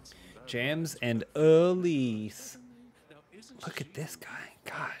 Jams and Elise. Look at this guy.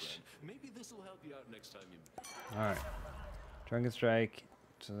 Gosh. Maybe this will help you out next time you. All right. Drunken strike.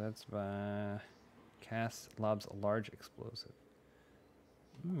 So that's by cast lobs a large explosive.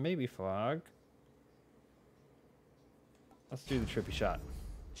 Maybe fog. Let's do the trippy shot.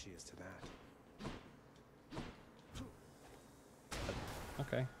 Cheers to that.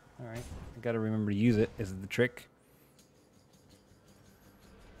 Okay. All right. I got to remember to use it. Is the trick.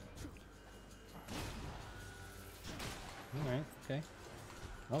 All right. Okay.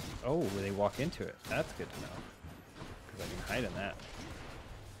 Oh, they walk into it. That's good to know. Because I can hide in that.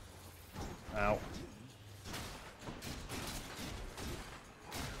 Ow.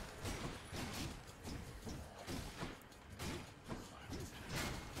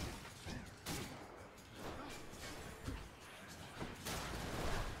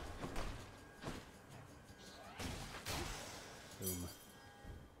 Boom.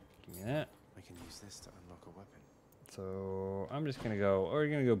 Give me that. I can use this to unlock a weapon. So I'm just gonna go, or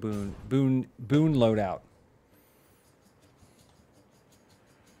you're gonna go boon loadout.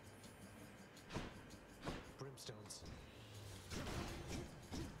 tombstones.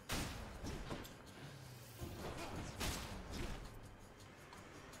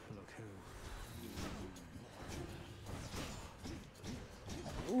 Look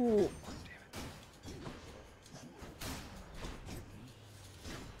who. Ooh.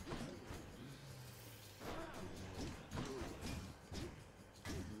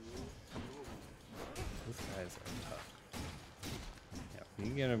 These guys are tough. Yeah,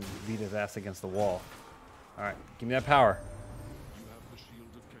 you get him beat his ass against the wall. All right, give me that power. You have the shield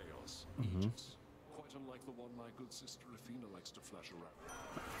of chaos, Aegis. Quite unlike the one my good sister Athena likes to flash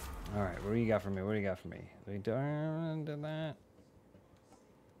around. All right, what do you got for me? What do you got for me? We don't do that.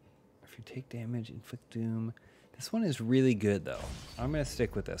 If you take damage, inflict doom. This one is really good, though. I'm going to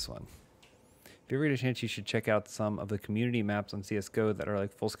stick with this one. If you ever get a chance, you should check out some of the community maps on CSGO that are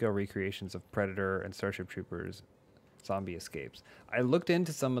like full-scale recreations of Predator and Starship Troopers zombie escapes. I looked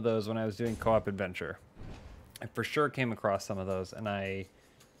into some of those when I was doing co-op adventure. I for sure came across some of those, and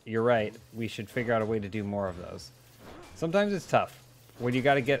you're right, we should figure out a way to do more of those. Sometimes it's tough, when you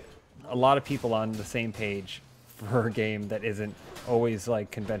got to get a lot of people on the same page for a game that isn't always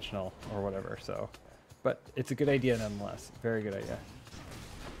like conventional or whatever, so. But it's a good idea nonetheless. Very good idea.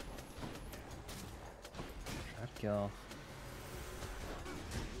 Trap kill.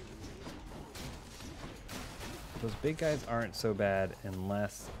 Those big guys aren't so bad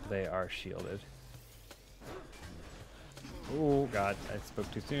unless they are shielded. Oh god, I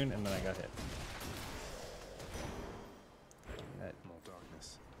spoke too soon and then I got hit. More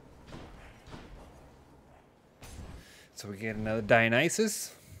darkness. So we get another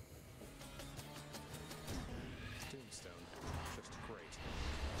Dionysus. Tombstone. Just great.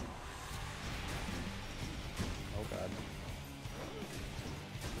 Oh god.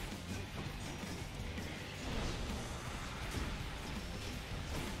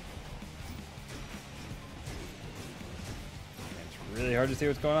 It's really hard to see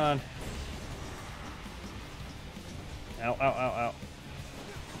what's going on. Ow, ow, ow, ow.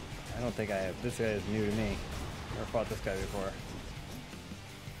 I don't think I have. This guy is new to me. Never fought this guy before.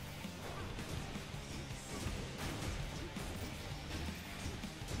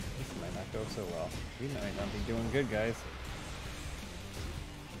 This might not go so well. We might not be doing good, guys.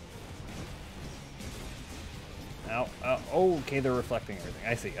 Ow, ow. Oh, okay, they're reflecting everything.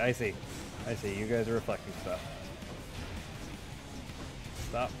 I see, I see. I see, you guys are reflecting stuff.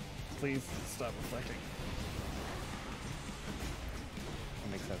 Stop. Please, stop reflecting.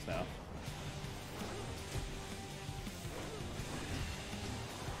 That makes sense now.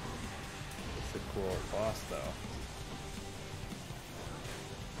 It's a cool boss, though.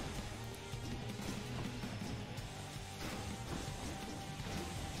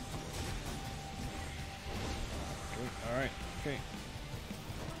 All right. Okay.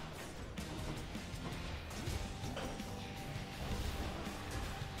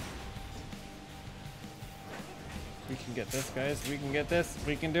 We can get this, guys. We can get this.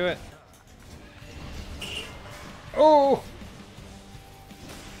 We can do it. Oh!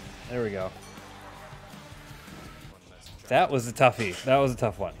 There we go. That was a toughie. That was a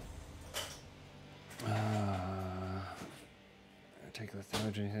tough one. Take less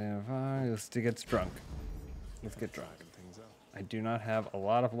damage. Let's get drunk. Let's get drunk. I do not have a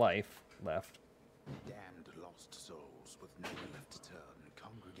lot of life left. Damned lost souls with nowhere left to turn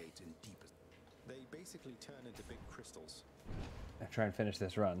congregate in deepest. They basically turn into big crystals. I try and finish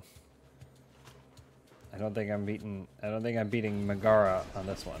this run. I don't think I'm beating Megara on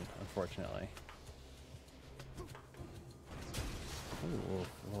this one, unfortunately. Ooh,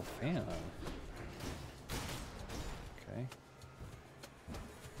 a little fan. Okay.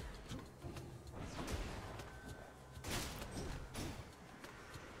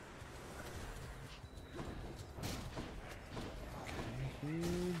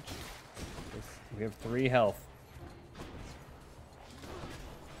 Huge. We have 3 health.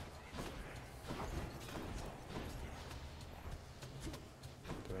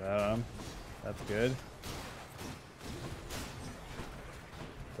 Do that on him. That's good.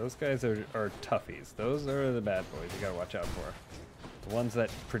 Those guys are toughies. Those are the bad boys you gotta watch out for. The ones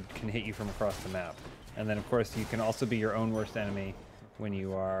that can hit you from across the map. And then of course you can also be your own worst enemy when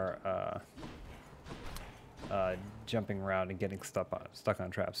you are jumping around and getting stuck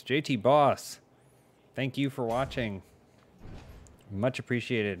on traps. JT Boss, thank you for watching. Much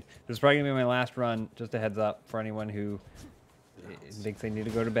appreciated. This is probably gonna be my last run. Just a heads up for anyone who thinks they need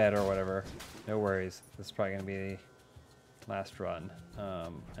to go to bed or whatever. No worries. This is probably gonna be the last run.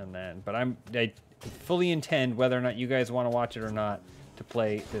 But I fully intend, whether or not you guys want to watch it or not, to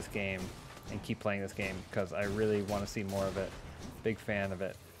play this game and keep playing this game because I really want to see more of it. Big fan of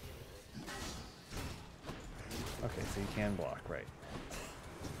it. Okay, so you can block, right.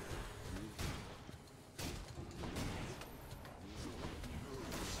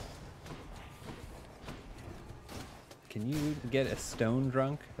 Can you get a stone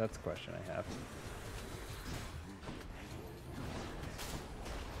drunk? That's a question I have.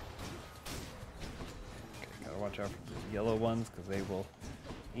 Okay, gotta watch out for the yellow ones because they will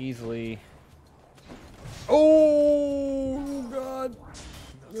easily... Oh, God!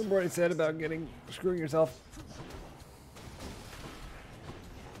 Remember what I said about screwing yourself?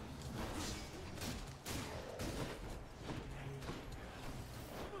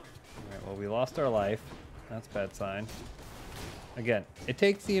 Alright, well, we lost our life. That's a bad sign. Again, it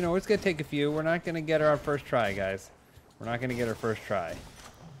takes, you know, it's going to take a few. We're not going to get her on first try, guys. We're not going to get her first try.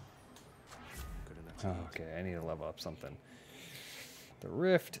 Oh, okay, I need to level up something. The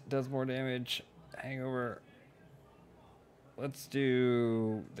Rift does more damage. Hangover. Let's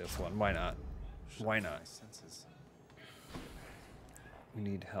do this one. Why not? Why not? We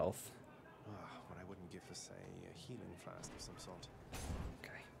need health. What I wouldn't give for, say, a healing flask of some sort.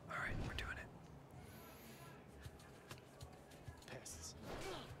 Okay, alright, we're doing it. Pests.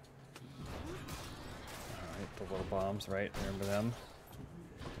 Alright, the little bombs, right? Remember them?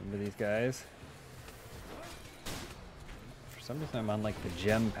 Remember these guys? For some reason I'm on like the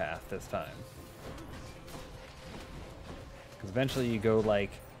gem path this time. Because eventually you go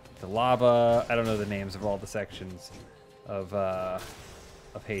like the lava, I don't know the names of all the sections of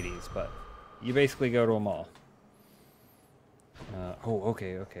Hades, but you basically go to them all. Oh,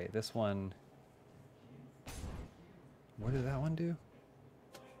 okay, okay. This one... What did that one do?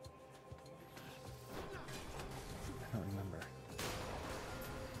 I don't remember.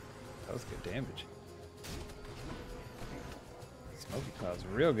 That was good damage. Smoky Cloud's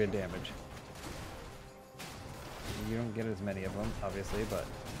real good damage. You don't get as many of them, obviously, but...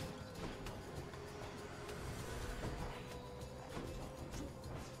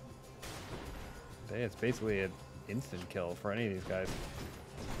 It's basically an instant kill for any of these guys.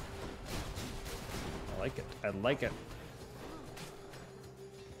 I like it. I like it.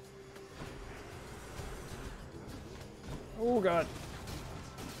 Oh, God.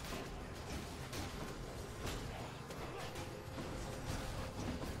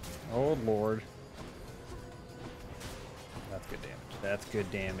 Oh, Lord. That's good damage. That's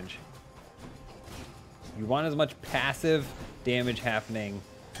good damage. You want as much passive damage happening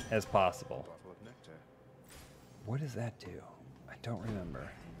as possible. What does that do? I don't remember.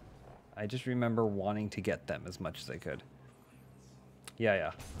 I just remember wanting to get them as much as I could.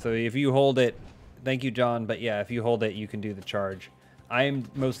 Yeah. So if you hold it, thank you, John, but yeah, if you hold it, you can do the charge. I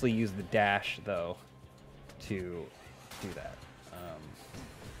mostly use the dash, though, to do that.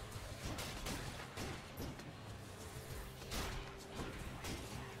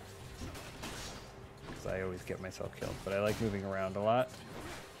 Because I always get myself killed, but I like moving around a lot.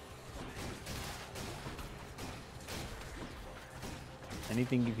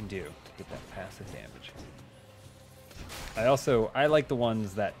 Anything you can do to get that passive damage. I like the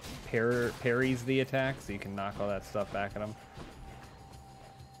ones that parries the attack, so you can knock all that stuff back at them.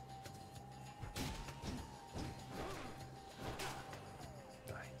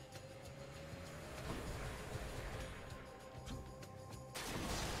 Die.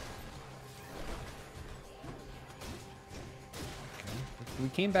 Okay. We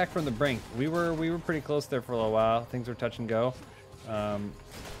came back from the brink. We were pretty close there for a little while. Things were touch and go.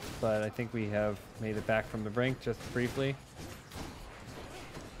 But I think we have made it back from the brink just briefly.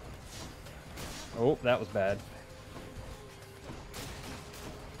 Oh, that was bad.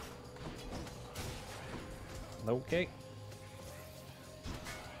 Okay.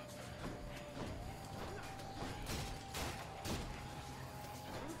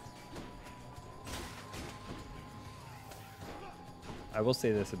 I will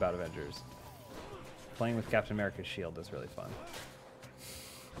say this about Avengers. Playing with Captain America's shield is really fun.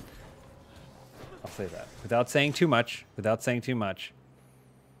 I'll say that. Without saying too much, it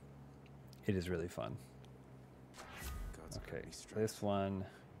is really fun. Okay, this one.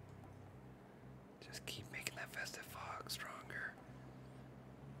 Just keep making that festive fog stronger.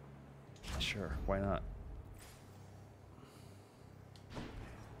 Sure, why not?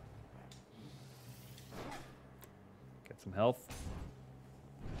 Get some health.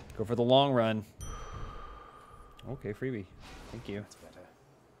 Go for the long run. Okay, freebie. Thank you. That's better.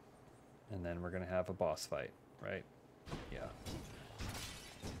 And then we're going to have a boss fight, right? Yeah.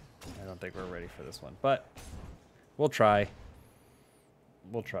 I don't think we're ready for this one, but we'll try.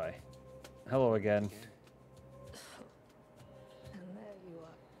 We'll try. Hello again. And there you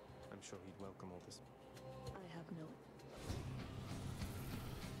are. I'm sure he'd welcome all this. I have no.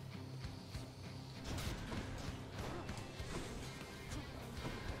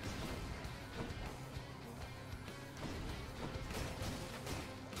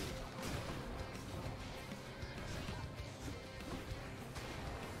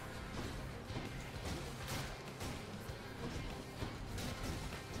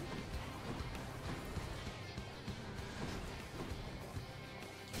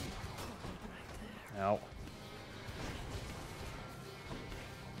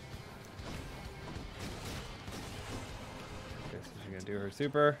 do her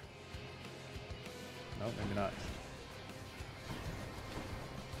super. Nope, maybe not.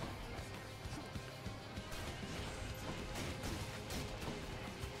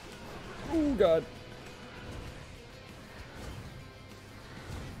 Oh god.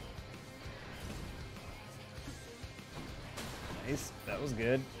 Nice. That was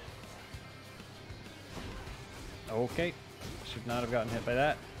good. Okay. Should not have gotten hit by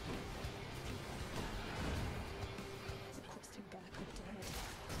that.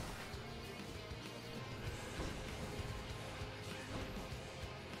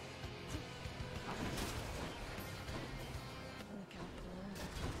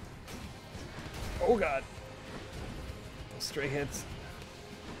 Oh god. Those stray hits.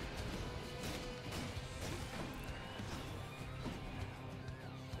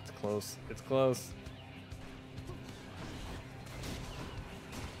 It's close. It's close.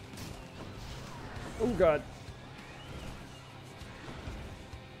 Oh god.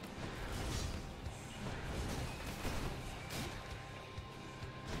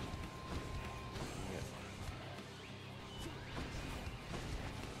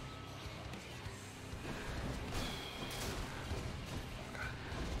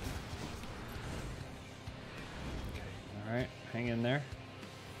 Alright, hang in there.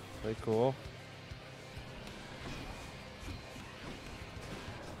 Really cool.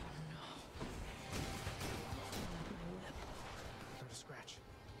 Not a scratch.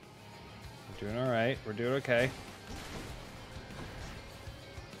 We're doing alright. We're doing okay.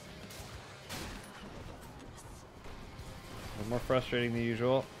 A little more frustrating than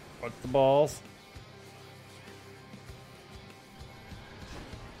usual. What's the balls?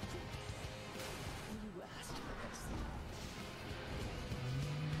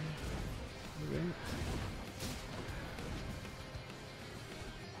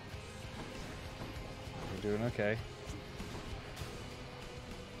 We're doing okay.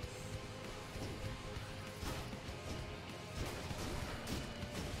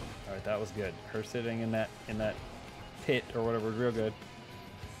 All right, that was good. Her sitting in that pit or whatever was real good.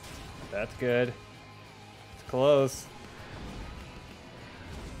 That's good. It's close.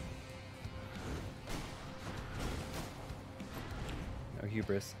 No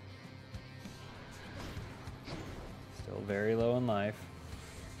hubris. Still very low in life.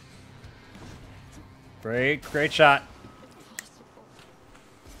 Great shot.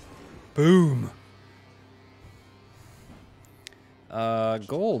 Boom.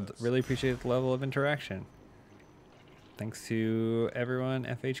 Gold. Really appreciate the level of interaction. Thanks to everyone,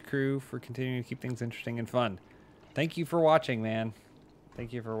 FH crew, for continuing to keep things interesting and fun. Thank you for watching, man.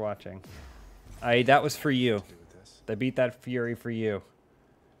 Thank you for watching. That was for you. I beat that Fury for you.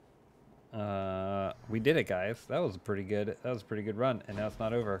 We did it, guys. That was pretty good. That was a pretty good run, and now it's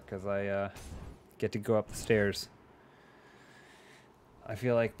not over because I get to go up the stairs. I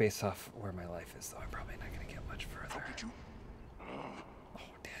feel like based off where my life is, though, I'm probably not going to get much further. Oh,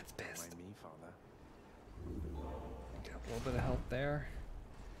 Dad's pissed. Me, father. Got a little bit of health there.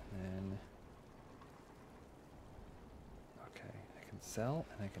 And then... okay, I can sell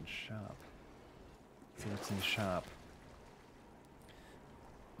and I can shop. Let's see what's in the shop.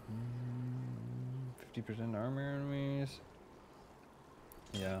 50% armor enemies.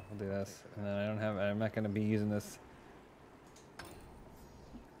 Yeah, we'll do this. And then I'm not going to be using this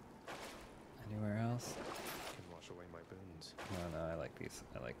anywhere else. Can wash away my boons. No, I like these.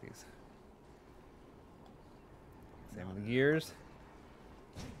 I like these. Same with the gears.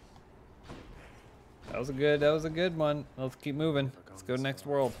 That was a good one. Let's keep moving. Let's go to next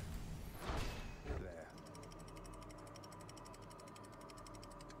world.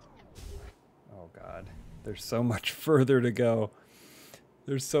 Oh god. There's so much further to go.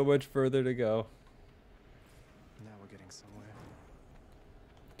 There's so much further to go. Now we're getting somewhere.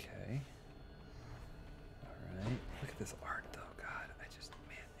 Okay. Alright. Look at this art though, god.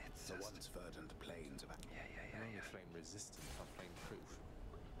 Man, it's The just... once verdant plains of Only flame resistant, not flame proof.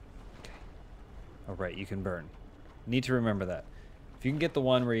 Okay. Alright, you can burn. Need to remember that. If you can get the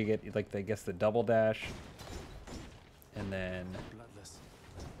one where you get, like, I guess the double dash, and then... Bloodless.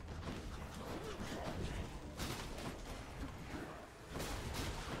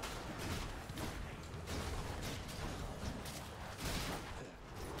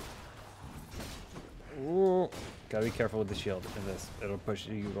 Ooh, gotta be careful with the shield in this. It'll push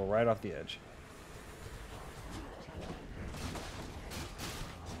you, go right off the edge.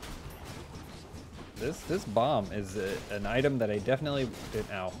 This bomb is an item that I definitely did.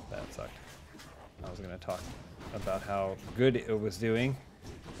 Ow, that sucked. I was gonna talk about how good it was doing,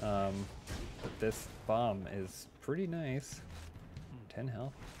 but this bomb is pretty nice. 10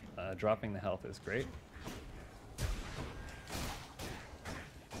 health. Dropping the health is great.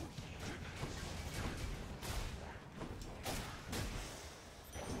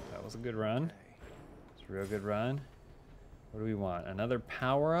 a good run. It's a real good run. What do we want? Another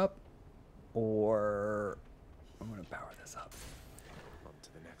power up? Or I'm gonna power this up. On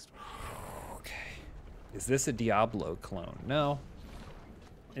to the next one. Okay. Is this a Diablo clone? No.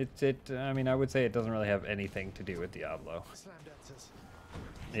 I mean, I would say it doesn't really have anything to do with Diablo. Slam dances.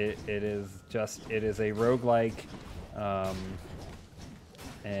 It is a roguelike,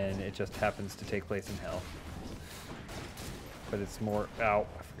 and it just happens to take place in hell. But it's more, ow,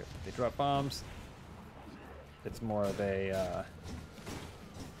 I forget, they drop bombs. It's more of a,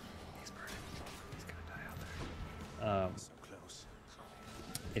 he's burning. He's gonna die out there. So close.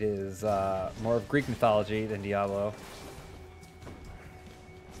 It is more of Greek mythology than Diablo.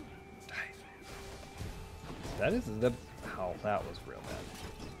 That is the, oh, that was real bad.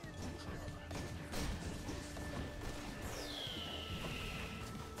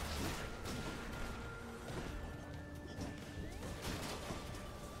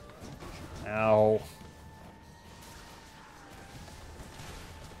 Ow.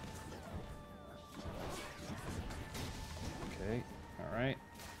 Okay, all right.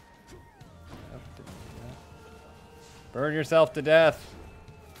 Burn yourself to death.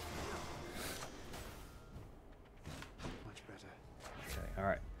 Much better. Okay, all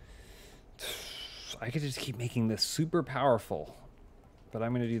right. I could just keep making this super powerful, but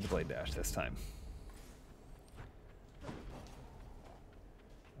I'm going to do the blade dash this time.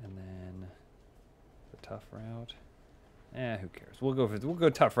 And then the tough route. Who cares? We'll go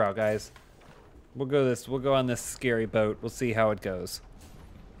tough route, guys. We'll go on this scary boat. We'll see how it goes.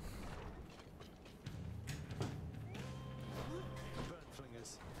 Burn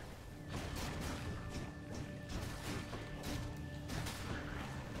flingers.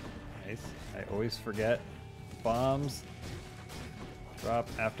 Nice. I always forget. Bombs drop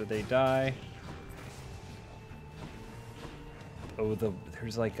after they die. Oh,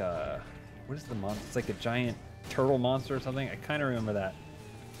 there's like a, what is the monster? It's like a giant turtle monster or something. I kind of remember that.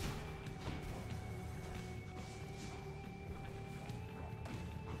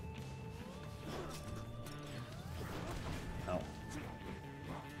 Ow.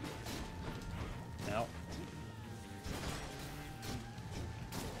 Ow.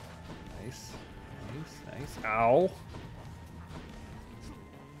 Nice. Nice, nice. Ow.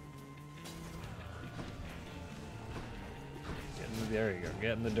 There you go.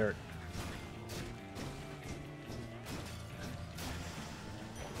 Get in the dirt.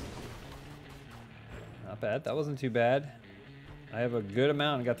 Not bad. That wasn't too bad. I have a good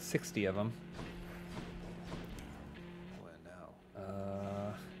amount. I got 60 of them. Where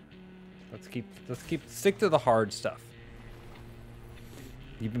now? Let's stick to the hard stuff.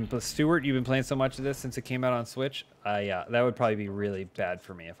 Stuart, you've been playing so much of this since it came out on Switch. Yeah, that would probably be really bad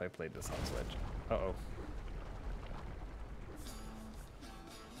for me if I played this on Switch. Uh-oh.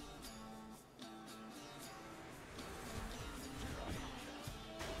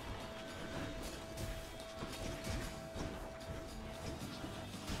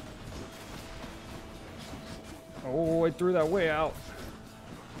 Oh, I threw that way out.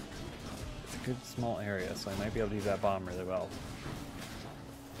 It's a good small area, so I might be able to use that bomb really well.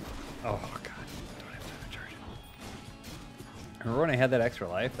 Oh, God. Don't have time to charge it. Remember when I had that extra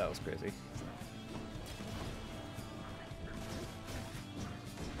life? That was crazy.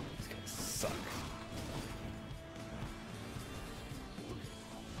 These guys suck.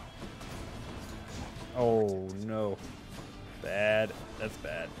 Oh, no. Bad. That's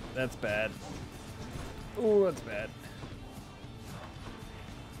bad. That's bad. Oh, that's bad.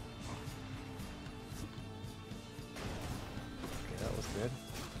 Okay, that was good.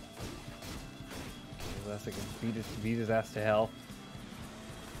 Unless I can beat his ass to hell.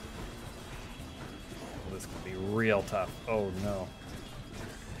 Well, this could be real tough. Oh no.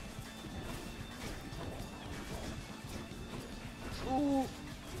 Ooh.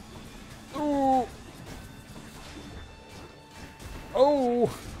 Ooh. Oh.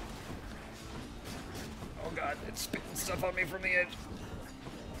 Oh God, it's spitting stuff on me from the edge.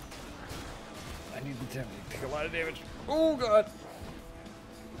 I need to take a lot of damage. Oh God.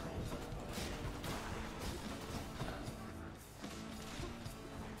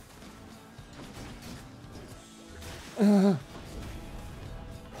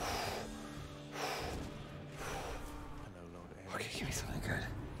 Okay, give me something good.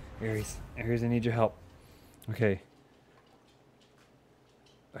 Ares, I need your help. Okay.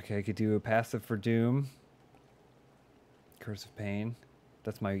 Okay, I could do a passive for Doom. Curse of Pain.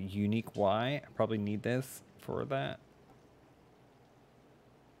 That's my unique Y. I probably need this for that.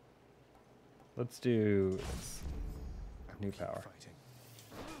 Let's do this. New power. Okay.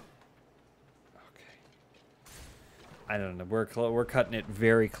 I don't know. We're cutting it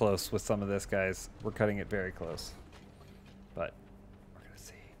very close with some of this, guys. We're cutting it very close. But we're gonna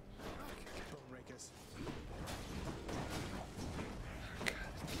see. Bone rakers.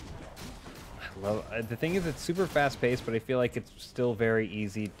 I love the thing is it's super fast paced, but I feel like it's still very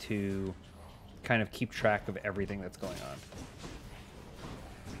easy to kind of keep track of everything that's going on.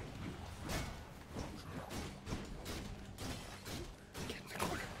 Get in the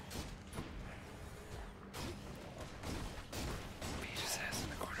corner. Beat his ass in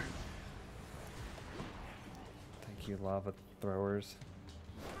the corner. Thank you, lava throwers.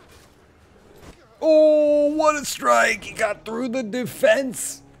 Oh, what a strike! He got through the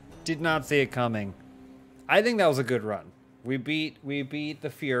defense. Did not see it coming. I think that was a good run. We beat the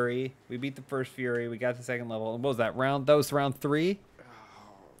Fury. We beat the first Fury. We got to second level. What was that round? That was round 3.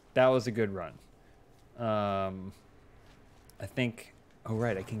 That was a good run. I think. Oh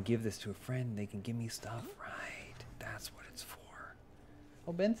right, I can give this to a friend. They can give me stuff. Right. That's what it's for.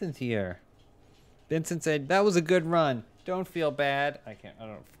 Oh, Benson's here. Benson said that was a good run. Don't feel bad. I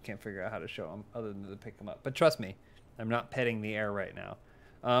can't figure out how to show him other than to pick him up. But trust me, I'm not petting the air right now.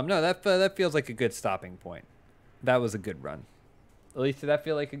 No, that feels like a good stopping point. That was a good run. Elise, did that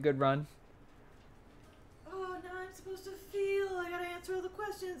feel like a good run? Oh, now I'm supposed to feel. I gotta answer all the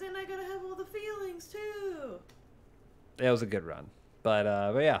questions, and I gotta have all the feelings too. It was a good run, but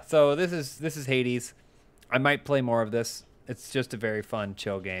yeah. So this is Hades. I might play more of this. It's just a very fun,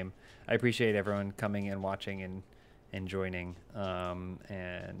 chill game. I appreciate everyone coming and watching and joining.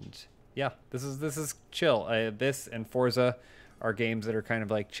 And yeah, this is chill. This and Forza are games that are kind of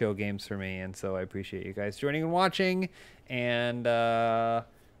like chill games for me, and so I appreciate you guys joining and watching. And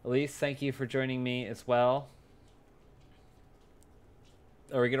Elise, thank you for joining me as well.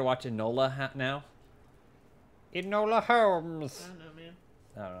 Are we gonna watch Enola now? Enola Holmes. I don't know, man.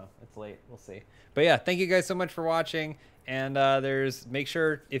 I don't know. It's late. We'll see. But yeah, thank you guys so much for watching. And make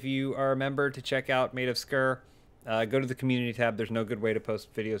sure if you are a member to check out Made of Skur. Go to the community tab. There's no good way to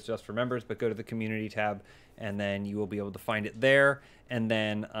post videos just for members, but go to the community tab, and then you will be able to find it there. And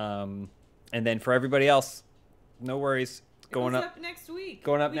then for everybody else, no worries. Going up next week.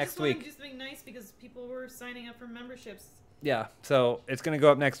 Going up we next just wanted week. to do something nice because people were signing up for memberships. Yeah, so it's gonna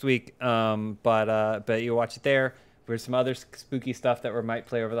go up next week. But you'll watch it there. There's some other spooky stuff that we might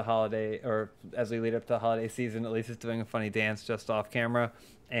play over the holiday, or as we lead up to the holiday season. At least it's doing a funny dance just off camera.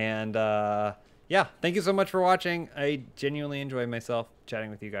 And yeah, thank you so much for watching. I genuinely enjoy myself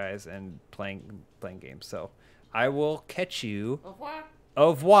chatting with you guys and playing games. So I will catch you. Au revoir. Au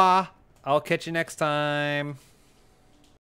revoir. I'll catch you next time.